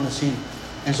came on the scene.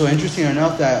 And so interesting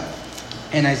enough that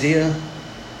in Isaiah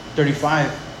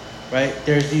 35, right,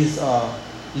 there's these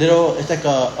it's like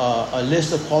a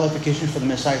list of qualifications for the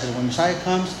Messiah. It says when Messiah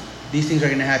comes, these things are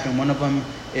going to happen. One of them,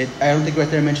 I don't think right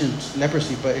there mentions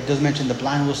leprosy, but it does mention the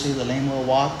blind will see, the lame will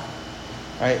walk,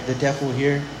 right, the deaf will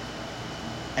hear.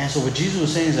 And so what Jesus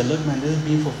was saying is that, look, man, this is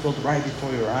being fulfilled right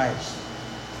before your eyes.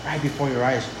 Right before your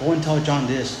eyes. Go and tell John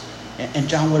this. And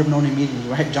John would have known immediately,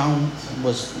 right?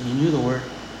 He knew the word.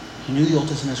 He knew the Old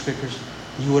Testament scriptures.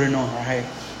 He would have known, all right,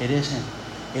 it is him.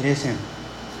 It is him.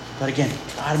 But again,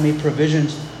 God made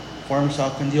provisions for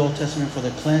himself in the Old Testament for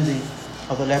the cleansing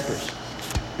of the lepers.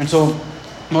 And so,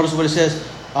 notice what it says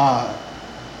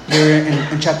here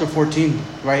in chapter 14,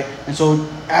 right? And so,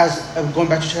 going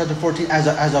back to chapter 14, as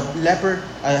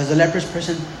a leprous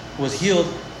person was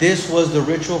healed, this was the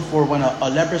ritual for when a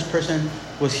leprous person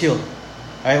was healed.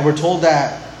 Right? We're told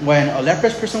that when a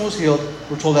leprous person was healed,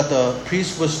 we're told that the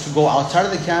priest was to go outside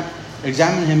of the camp,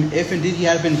 examine him. If indeed he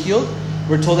had been healed,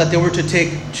 we're told that they were to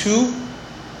take two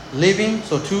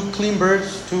clean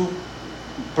birds, two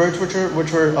birds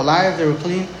which were alive, they were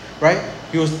clean, right?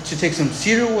 He was to take some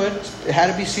cedar wood. It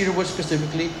had to be cedar wood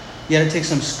specifically. He had to take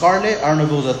some scarlet. I don't know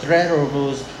if it was a thread or if it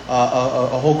was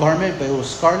a whole garment, but it was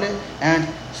scarlet, and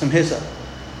some hyssop.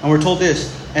 And we're told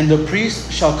this, and the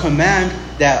priest shall command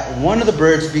that one of the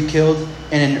birds be killed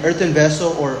in an earthen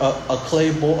vessel or a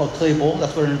clay bowl.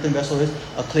 That's what an earthen vessel is,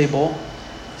 a clay bowl.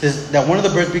 It says that one of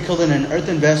the birds be killed in an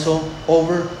earthen vessel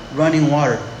over running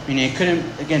water. Meaning it couldn't,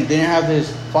 again, they didn't have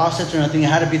this faucets or nothing. It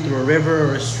had to be through a river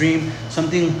or a stream,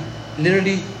 something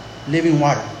literally living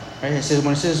water. Right? It says,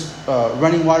 when it says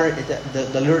running water,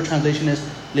 the literal translation is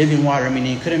living water.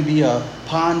 Meaning it couldn't be a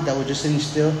pond that was just sitting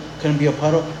still. Couldn't be a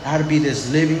puddle. It had to be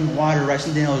this living water, right?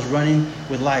 Something that was running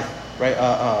with life, right?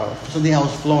 Something that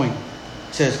was flowing.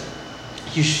 It says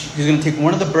he's going to take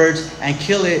one of the birds and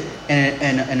kill it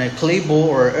in a clay bowl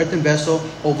or earthen vessel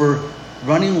over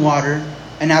running water.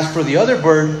 And as for the other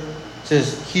bird, it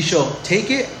says he shall take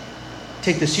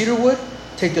the cedar wood,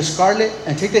 take the scarlet,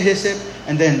 and take the hyssop,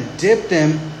 and then dip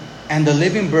them and the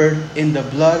living bird in the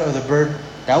blood of the bird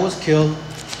that was killed.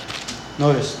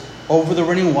 Notice, over the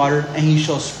running water, and he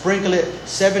shall sprinkle it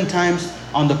 7 times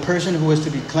on the person who is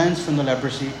to be cleansed from the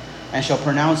leprosy, and shall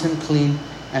pronounce him clean,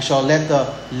 and shall let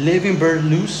the living bird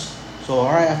loose. So,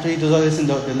 all right, after he does all this, and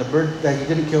the bird that he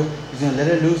didn't kill, he's going to let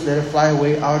it loose, let it fly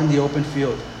away out in the open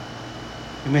field.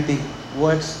 You may think,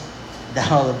 what's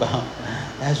that all about?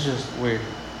 That's just weird.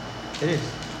 It is.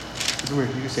 It's weird.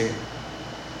 You can say it.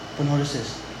 But notice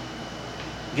this.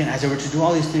 Again, as they were to do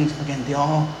all these things, again, they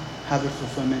all have their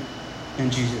fulfillment in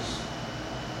Jesus.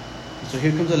 And so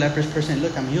here comes a leprous person.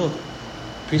 Look, I'm healed.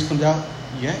 The priest comes out.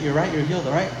 Yeah, you're right. You're healed.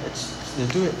 All right, let's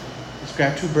do it. Let's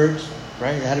grab 2 birds.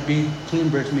 Right? It had to be clean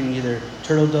birds, meaning either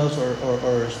turtle doves or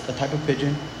a type of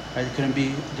pigeon. Right? It couldn't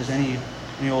be just any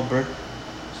old bird.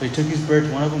 So he took these birds,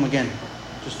 one of them again,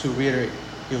 just to reiterate,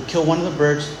 he would kill one of the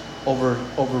birds over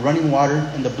running water,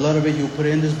 and the blood of it he would put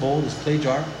it in this bowl, this clay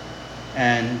jar,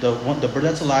 and the bird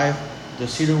that's alive, the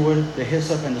cedar wood, the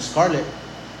hyssop, and the scarlet,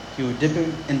 he would dip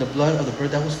it in the blood of the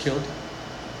bird that was killed,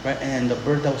 right? And the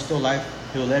bird that was still alive,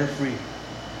 he would let it free,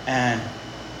 and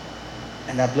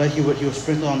that blood he would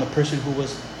sprinkle on the person who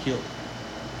was healed.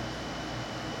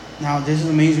 Now this is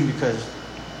amazing because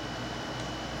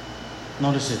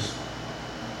notice this.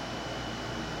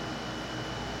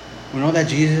 We know that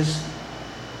Jesus,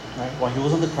 right, while he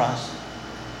was on the cross,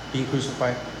 being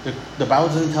crucified, the Bible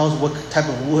doesn't tell us what type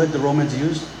of wood the Romans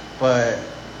used, but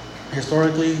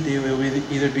historically they would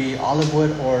either be olive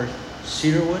wood or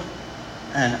cedar wood.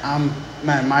 And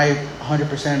my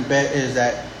 100% bet is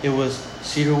that it was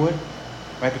cedar wood,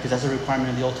 right? Because that's a requirement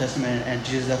in the Old Testament, and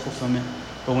Jesus is that fulfillment.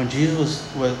 But when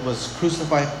Jesus was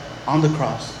crucified on the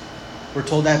cross, we're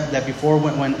told that before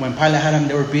when Pilate had him,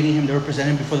 they were beating him, they were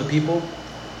presenting him before the people.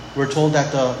 We're told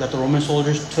that the Roman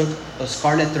soldiers took a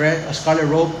scarlet thread, a scarlet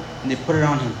robe, and they put it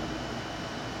on him.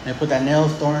 And they put that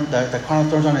the crown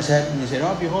of thorns on his head, and they said,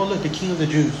 "Oh, behold, look, the King of the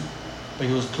Jews." But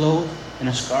he was clothed in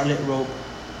a scarlet robe.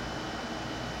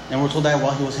 And we're told that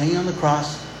while he was hanging on the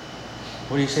cross,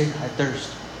 what did he say? "I thirst."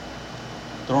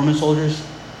 The Roman soldiers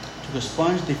took a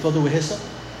sponge, they filled it with hyssop,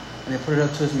 and they put it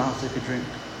up to his mouth so he could drink.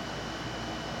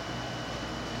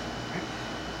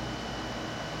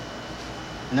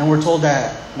 And then we're told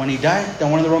that when he died, that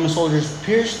one of the Roman soldiers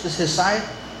pierced his side,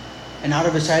 and out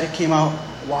of his side it came out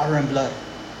water and blood,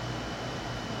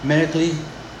 medically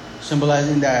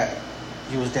symbolizing that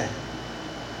he was dead.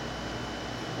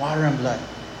 Water and blood.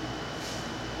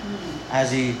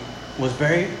 As he was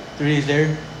buried, 3 days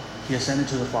later, he ascended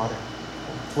to the Father.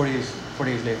 40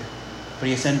 days later. But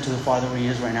he ascended to the Father where he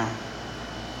is right now.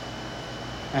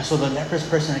 And so the leprous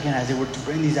person, again, as they were to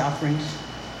bring these offerings,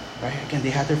 right, again, they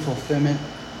had their fulfillment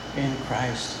in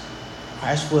Christ.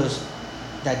 Christ was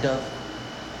that dove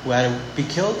who had to be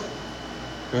killed.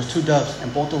 There was 2 doves,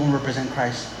 and both of them represent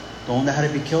Christ. The one that had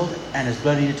to be killed, and his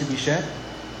blood needed to be shed.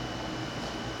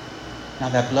 Now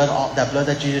that blood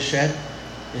that Jesus shed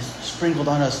is sprinkled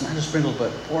on us, not just sprinkled,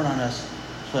 but poured on us,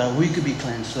 so that we could be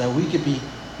cleansed, so that we could be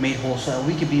made whole, so that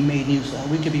we could be made new, so that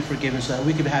we could be forgiven, so that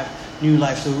we could have new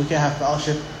life, so we could have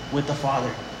fellowship with the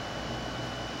Father.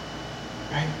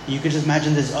 Right? You could just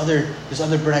imagine this other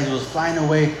bird as it was flying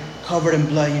away, covered in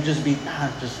blood. You'd just be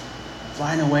just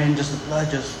flying away, and just the blood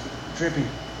just dripping,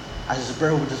 as this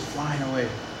bird was just flying away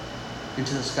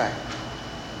into the sky.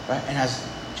 Right? And as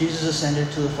Jesus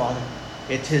ascended to the Father,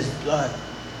 it's his blood.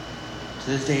 To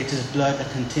this day, it's his blood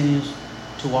that continues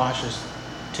to wash us,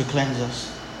 to cleanse us,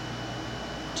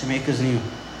 to make us new.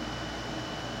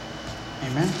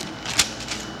 Amen?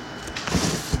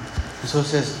 And so it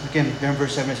says, again, there in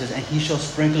verse 7, it says, "And he shall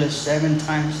sprinkle it 7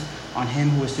 times on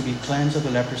him who is to be cleansed of the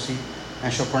leprosy,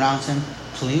 and shall pronounce him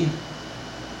clean,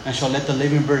 and shall let the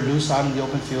living bird loose out in the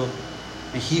open field.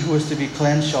 And he who is to be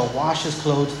cleansed shall wash his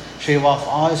clothes, shave off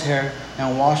all his hair,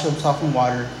 and wash himself in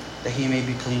water, that he may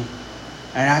be clean.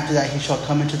 And after that he shall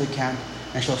come into the camp,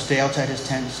 and shall stay outside his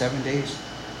tent 7 days.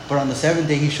 But on the 7th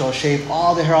day he shall shave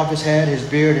all the hair off his head, his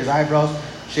beard, his eyebrows,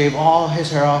 shave all his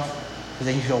hair off. And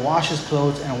then he shall wash his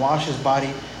clothes and wash his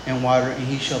body in water, and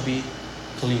he shall be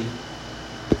clean."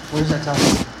 What does that tell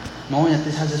us? Knowing that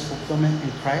this has its fulfillment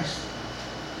in Christ,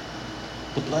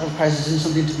 the blood of Christ isn't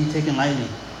something to be taken lightly.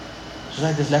 Just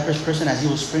like this leprous person, as he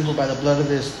was sprinkled by the blood of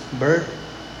this bird,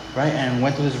 right, and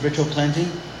went through this ritual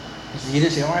cleansing, he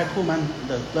didn't say, "All right, cool, man,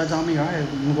 the blood's on me, all right,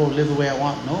 I'm going to go live the way I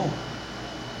want." No.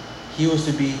 He was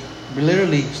to be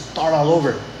literally start all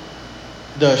over.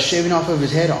 The shaving off of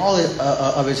his head, all his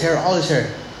hair,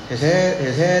 his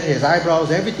head, his eyebrows,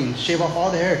 everything. Shave off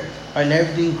all the hair, right, and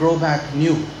everything grow back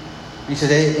new. And he said,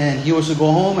 and he was to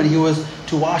go home, and he was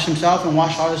to wash himself and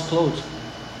wash all his clothes,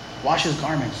 wash his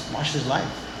garments, wash his life.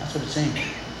 That's what it's saying.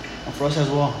 And for us as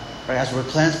well, right, as we're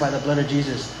cleansed by the blood of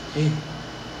Jesus, hey,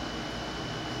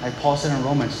 like Paul said in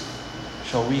Romans,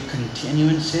 shall we continue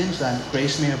in sin so that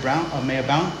grace may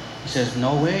abound? He says,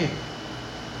 no way.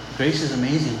 Grace is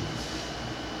amazing.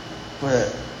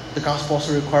 But the gospel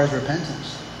also requires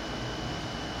repentance.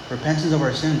 Repentance of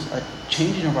our sins, a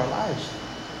changing of our lives.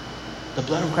 The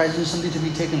blood of Christ isn't something to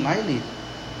be taken lightly.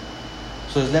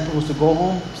 So his leper was to go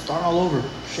home, start all over,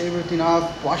 shave everything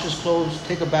off, wash his clothes,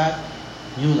 take a bath,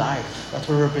 new life. That's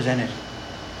what it represented.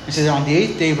 It says on the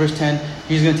 8th day, verse 10,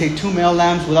 he's going to take 2 male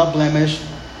lambs without blemish.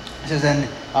 It says then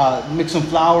mix some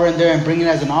flour in there and bring it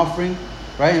as an offering.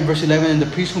 Right? In verse 11, "And the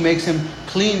priest who makes him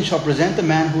clean shall present the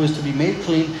man who is to be made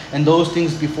clean and those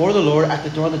things before the Lord at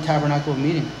the door of the tabernacle of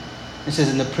meeting." It says,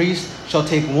 "And the priest shall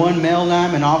take 1 male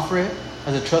lamb and offer it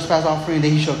as a trespass offering.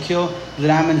 Then he shall kill the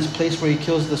lamb in his place where he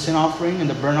kills the sin offering and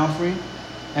the burnt offering.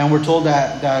 And we're told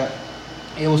that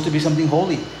it was to be something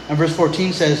holy. And verse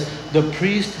 14 says, the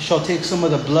priest shall take some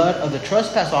of the blood of the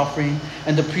trespass offering,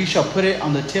 and the priest shall put it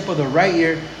on the tip of the right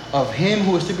ear of him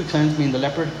who is to be cleansed, meaning the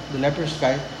leprous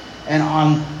guy, and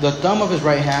on the thumb of his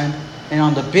right hand, and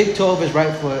on the big toe of his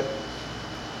right foot.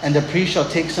 And the priest shall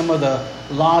take some of the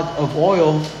log of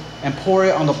oil and pour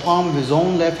it on the palm of his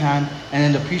own left hand, and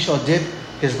then the priest shall dip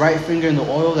his right finger in the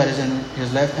oil that is in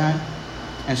his left hand,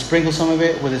 and sprinkle some of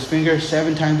it with his finger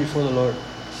 7 times before the Lord.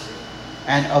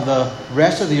 And of the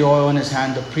rest of the oil in his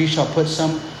hand, the priest shall put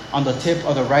some on the tip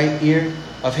of the right ear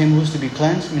of him who is to be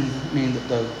cleansed, meaning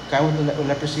the guy with the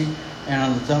leprosy, and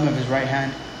on the thumb of his right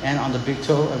hand, and on the big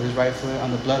toe of his right foot, on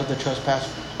the blood of the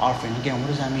trespass offering. Again, what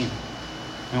does that mean?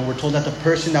 And we're told that the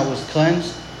person that was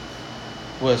cleansed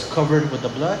was covered with the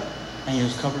blood, and he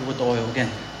was covered with the oil.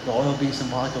 Again, the oil being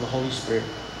symbolic of the Holy Spirit,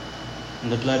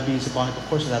 and the blood being symbolic, of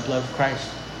course, of that blood of Christ.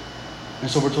 And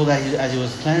so we're told that as he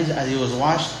was cleansed, as he was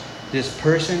washed, this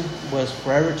person was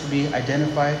forever to be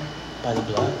identified by the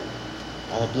blood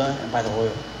and by the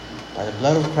oil, by the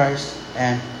blood of Christ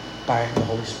and by the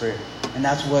Holy Spirit. And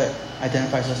that's what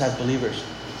identifies us as believers.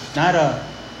 Not a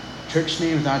church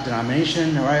name, not a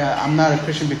denomination, right? I'm not a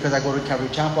Christian because I go to Calvary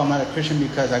Chapel. I'm not a Christian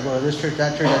because I go to this church,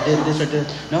 that church, I did this or did.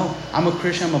 No, I'm a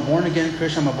Christian. I'm a born again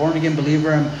Christian. I'm a born again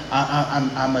believer.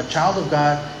 I'm a child of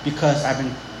God because I've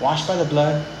been washed by the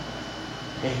blood,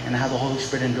 okay, and I have the Holy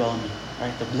Spirit indwelling me.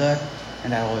 Right, the blood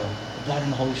and that oil, the blood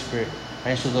and the Holy Spirit.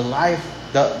 Right, so the life,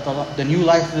 the new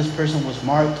life of this person was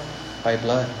marked by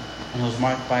blood, and it was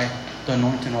marked by the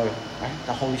anointing oil, right,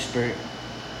 the Holy Spirit.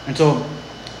 And so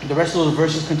the rest of those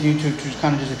verses continue to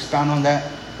kind of just expound on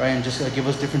that, right, and just give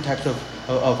us different types of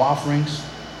offerings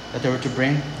that they were to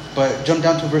bring. But jump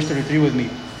down to verse 33 with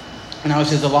me. And now it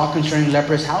says the law concerning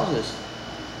leprous houses.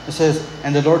 It says,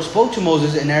 and the Lord spoke to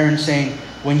Moses and Aaron, saying,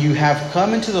 when you have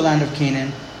come into the land of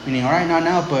Canaan, meaning, all right, not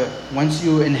now, but once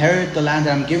you inherit the land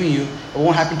that I'm giving you, it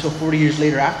won't happen until 40 years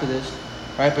later after this,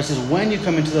 right? But it says, when you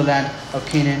come into the land of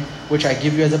Canaan, which I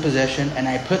give you as a possession, and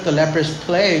I put the leprous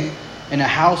plague in a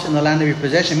house in the land of your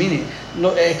possession, meaning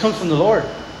it comes from the Lord.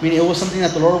 Meaning it was something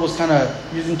that the Lord was kind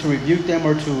of using to rebuke them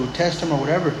or to test them or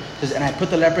whatever. It says, and I put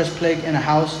the leprous plague in a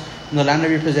house in the land of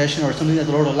your possession, or something that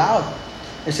the Lord allowed.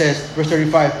 It says, verse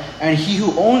 35, and he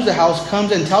who owns the house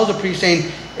comes and tells the priest,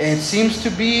 saying, it seems to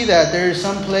be that there is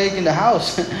some plague in the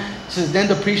house. It says, then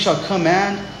the priest shall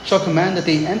command that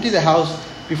they empty the house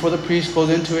before the priest goes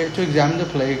into it to examine the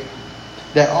plague,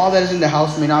 that all that is in the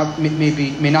house may not be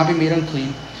made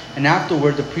unclean. And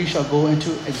afterward the priest shall go in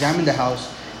to examine the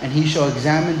house, and he shall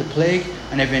examine the plague,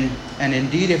 and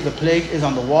indeed if the plague is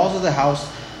on the walls of the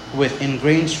house with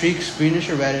ingrained streaks, greenish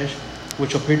or reddish,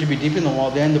 which appear to be deep in the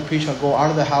wall, then the priest shall go out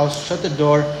of the house, shut the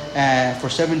door for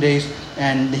 7 days,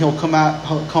 and he'll come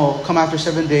after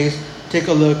 7 days, take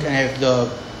a look, and if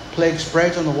the plague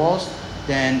spreads on the walls,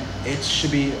 then it should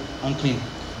be unclean.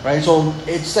 Right? So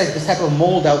it's like this type of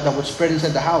mold that would spread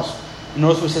inside the house. You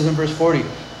notice what it says in verse 40.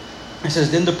 It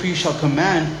says, then the priest shall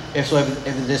command, if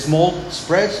this mold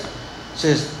spreads, it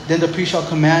says, then the priest shall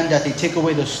command that they take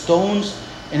away the stones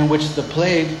in which the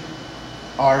plague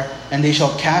are, and they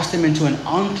shall cast him into an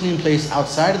unclean place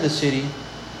outside of the city,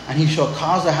 and he shall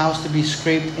cause the house to be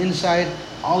scraped inside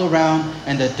all around,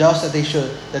 and the dust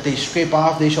that they scrape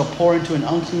off they shall pour into an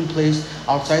unclean place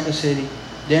outside the city.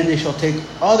 Then they shall take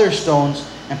other stones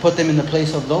and put them in the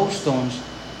place of those stones,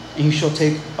 and he shall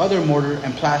take other mortar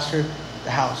and plaster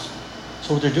the house.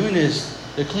 So what they're doing is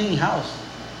they're cleaning house.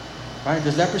 Right?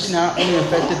 This leprosy not only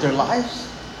affected their lives,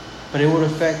 but it would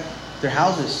affect their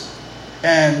houses.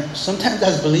 And sometimes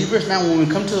as believers, man, when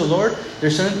we come to the Lord,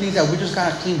 there's certain things that we just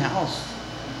gotta clean house.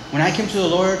 When I came to the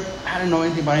Lord, I didn't know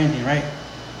anything about anything, right?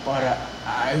 But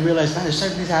I realized, man, there's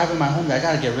certain things I have in my home that I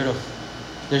gotta get rid of.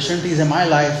 There's certain things in my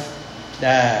life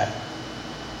that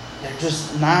they're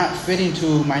just not fitting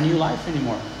to my new life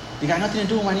anymore. They got nothing to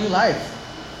do with my new life.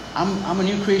 I'm a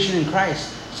new creation in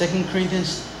Christ. 2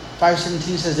 Corinthians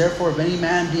 5:17 says, therefore, if any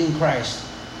man be in Christ,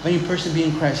 if any person be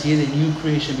in Christ, he is a new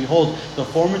creation. Behold, the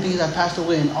former things have passed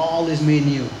away, and all is made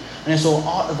new. And so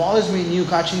if all is made new,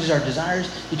 God changes our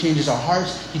desires, He changes our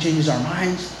hearts, He changes our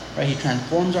minds, right? He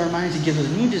transforms our minds, He gives us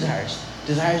new desires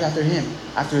after Him,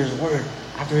 after His Word,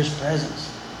 after His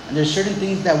presence. And there's certain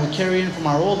things that we carry in from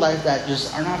our old life that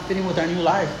just are not fitting with our new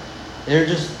life. They're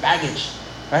just baggage,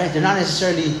 right? They're not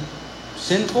necessarily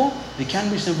sinful. They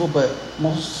can be sinful, but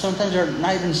sometimes they're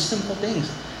not even sinful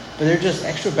things. But they're just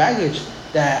extra baggage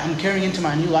that I'm carrying into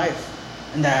my new life,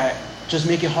 and that just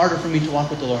make it harder for me to walk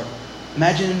with the Lord.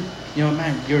 Imagine,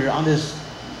 man, you're on this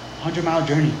 100-mile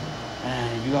journey,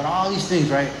 And you got all these things,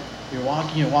 right? You're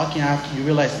walking after you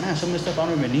realize, man, some of this stuff I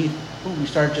don't even need. Boom, you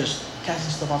start just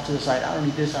casting stuff off to the side. I don't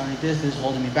need this, this is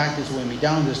holding me back, this is weighing me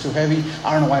down, this is too heavy.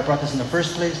 I don't know why I brought this in the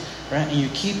first place, right? And you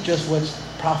keep just what's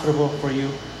profitable for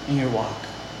you in your walk.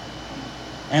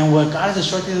 And what God is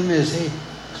instructing them is, hey,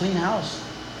 clean house.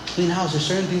 Clean house. There's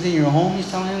certain things in your home, he's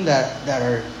telling them, that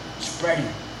are spreading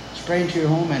to your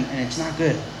home, and it's not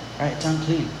good, right? It's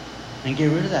unclean. And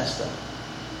get rid of that stuff.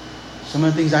 Some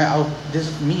of the things this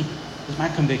is me. This is my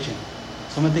conviction.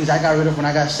 Some of the things I got rid of when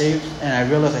I got saved, and I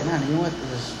realized, like, man, you know what?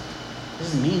 This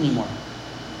isn't me anymore.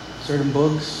 Certain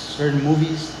books, certain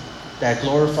movies that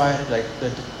glorified, like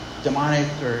the demonic,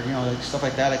 or like stuff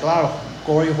like that. Like a lot of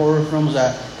gory horror films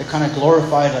that kind of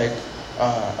glorified, like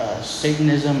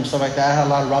Satanism and stuff like that. I had a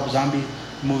lot of Rob Zombie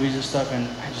movies and stuff, and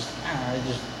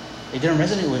it didn't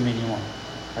resonate with me anymore,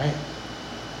 right?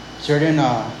 Certain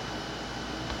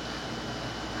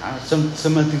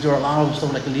some of the things were allowed,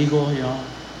 stuff like illegal,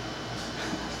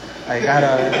 I got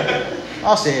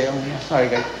I'll say it. Sorry,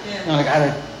 guys.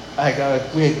 Yeah. I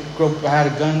had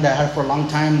a gun that I had for a long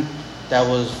time. That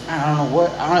was, I don't know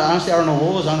what. Honestly, I don't know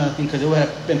what was on that thing, because it would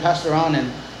have been passed around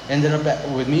and ended up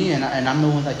with me, and I'm the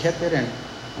one that kept it. And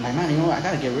I'm like, man, I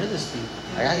gotta get rid of this thing.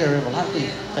 I gotta get rid of a lot of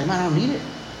things. Like, man, I don't need it,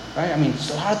 right? I mean,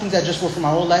 a lot of things that just were from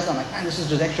my old life. I'm like, man, this is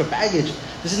just extra baggage.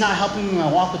 This is not helping me in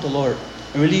my walk with the Lord.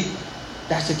 And really,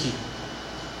 that's the key.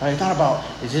 Right? It's not about,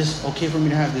 is this okay for me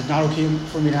to have? Is it not okay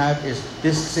for me to have? Is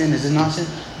this sin? Is it not sin?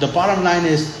 The bottom line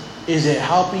is it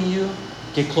helping you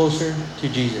get closer to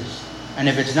Jesus? And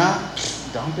if it's not,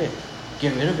 dump it.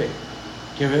 Get rid of it.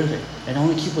 Get rid of it. And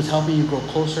only keep what's helping you grow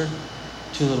closer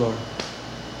to the Lord.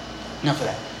 Enough of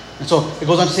that. And so it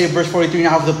goes on to say in verse 43,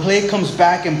 now if the plague comes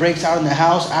back and breaks out in the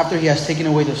house after he has taken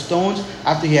away the stones,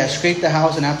 after he has scraped the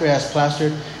house, and after he has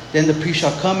plastered, then the priest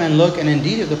shall come and look. And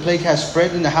indeed, if the plague has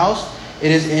spread in the house, it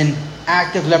is in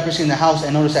active leprosy in the house.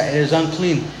 And notice that it is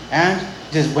unclean. And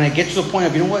he says, when it gets to the point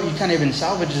of, you know what, you can't even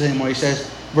salvage this anymore. He says,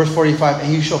 verse 45,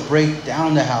 and you shall break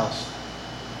down the house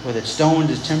with its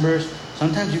stones, its timbers.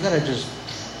 Sometimes you got to just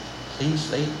clean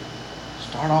slate.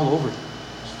 Start all over.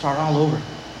 Start all over.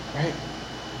 Right?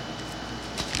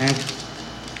 And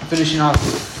finishing off,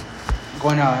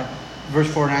 going on, verse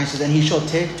 49 says, and he shall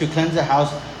take to cleanse the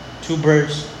house 2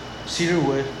 birds, cedar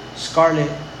wood,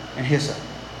 scarlet, and hyssop.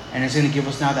 And it's going to give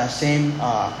us now that same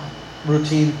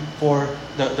routine for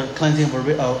the cleansing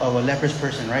of a leprous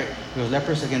person, right? He was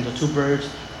leprous, again, the 2 birds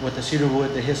with the cedar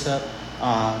wood, the hyssop,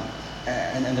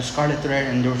 and the scarlet thread,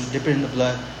 and they were dip it in the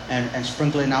blood and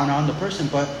sprinkle it not on the person,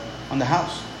 but on the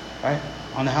house, right?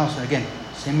 On the house. And again,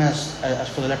 same as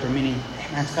for the leper, meaning,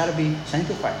 hey man, it's got to be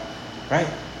sanctified, right?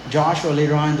 Joshua,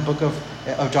 later on in the book of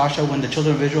Joshua, when the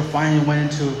children of Israel finally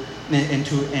went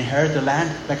into inherit the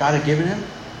land that God had given him,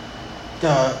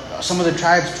 some of the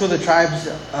tribes, 2 of the tribes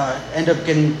end up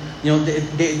getting,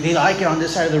 they like it on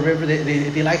this side of the river.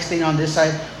 They like staying on this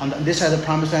side of the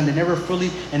promised land. They never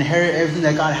fully inherit everything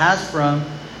that God has for them.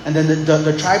 And then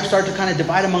the tribes start to kind of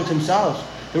divide amongst themselves.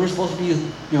 There were supposed to be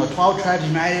 12 tribes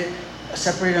united,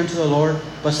 separated unto the Lord,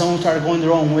 but some of them started going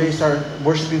their own way, started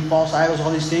worshiping false idols,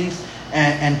 all these things.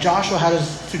 And Joshua had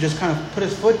to just kind of put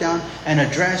his foot down and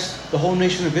address the whole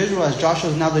nation of Israel, as Joshua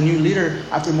is now the new leader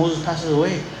after Moses passes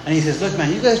away. And he says, look,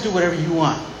 man, you guys do whatever you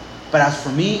want. But as for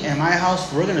me and my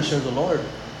house, we're going to serve the Lord.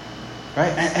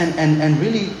 Right? And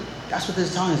really, that's what this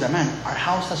is telling us, that, man, our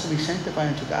house has to be sanctified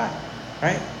unto God.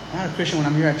 Right? I'm not a Christian when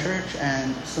I'm here at church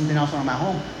and something else when I'm at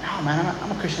home. No, man,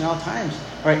 I'm a Christian at all times.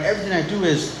 Right? Everything I do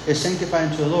is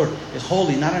sanctified unto the Lord. It's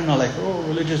holy. Not in a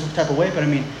religious type of way, but I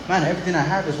mean, man, everything I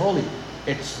have is holy.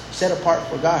 It's set apart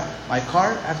for God. My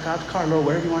car, that's God's car. Lord,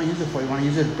 whatever you want to use it for. You want to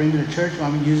use it to bring me to church? You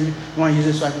want me to use it? You want to use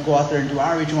it so I can go out there and do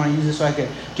outreach? You want to use it so I can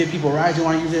give people rides? You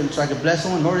want to use it so I can bless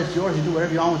someone? Lord, it's yours. You do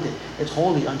whatever you want with it. It's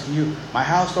holy unto you. My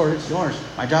house, Lord, it's yours.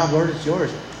 My job, Lord, it's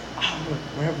yours. Oh,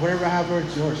 Lord, whatever I have, Lord,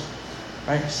 it's yours.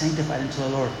 Right? Sanctified unto the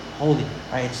Lord. Holy.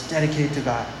 Right? It's dedicated to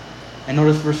God. And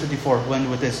notice verse 54. We'll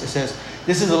end with this. It says,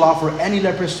 this is the law for any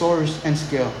leprous sore and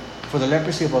skill. For the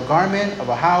leprosy of a garment, of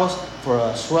a house, for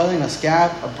a swelling, a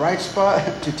scab, a bright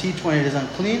spot, to teach when it is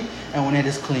unclean and when it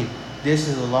is clean. This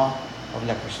is the law of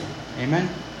leprosy. Amen?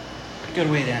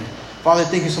 Good way to end. Father,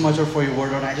 thank you so much, Lord, for your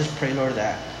word, Lord. I just pray, Lord,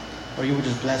 that, Lord, you would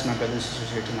just bless my brothers and sisters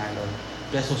here tonight, Lord.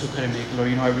 Bless those who couldn't make it, Lord.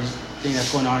 You know everything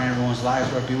that's going on in everyone's lives,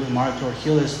 Lord. Be with Mark, Lord.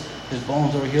 Heal his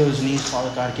bones, Lord. Heal his knees,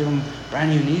 Father God. Give him brand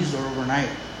new knees, Lord, overnight.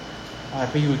 I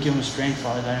pray you would give him strength,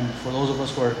 Father God. And for those of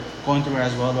us who are going through it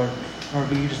as well, Lord,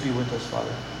 may you just be with us,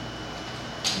 Father.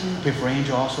 Pray for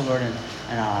Angel also, Lord, and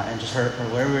just her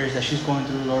whatever it is that she's going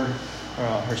through, Lord,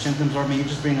 her symptoms, Lord, may you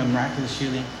just bring a miraculous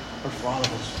healing, Lord, for all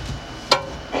of us.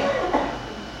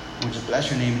 We just bless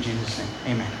your name in Jesus'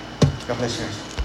 name. Amen. God bless you guys.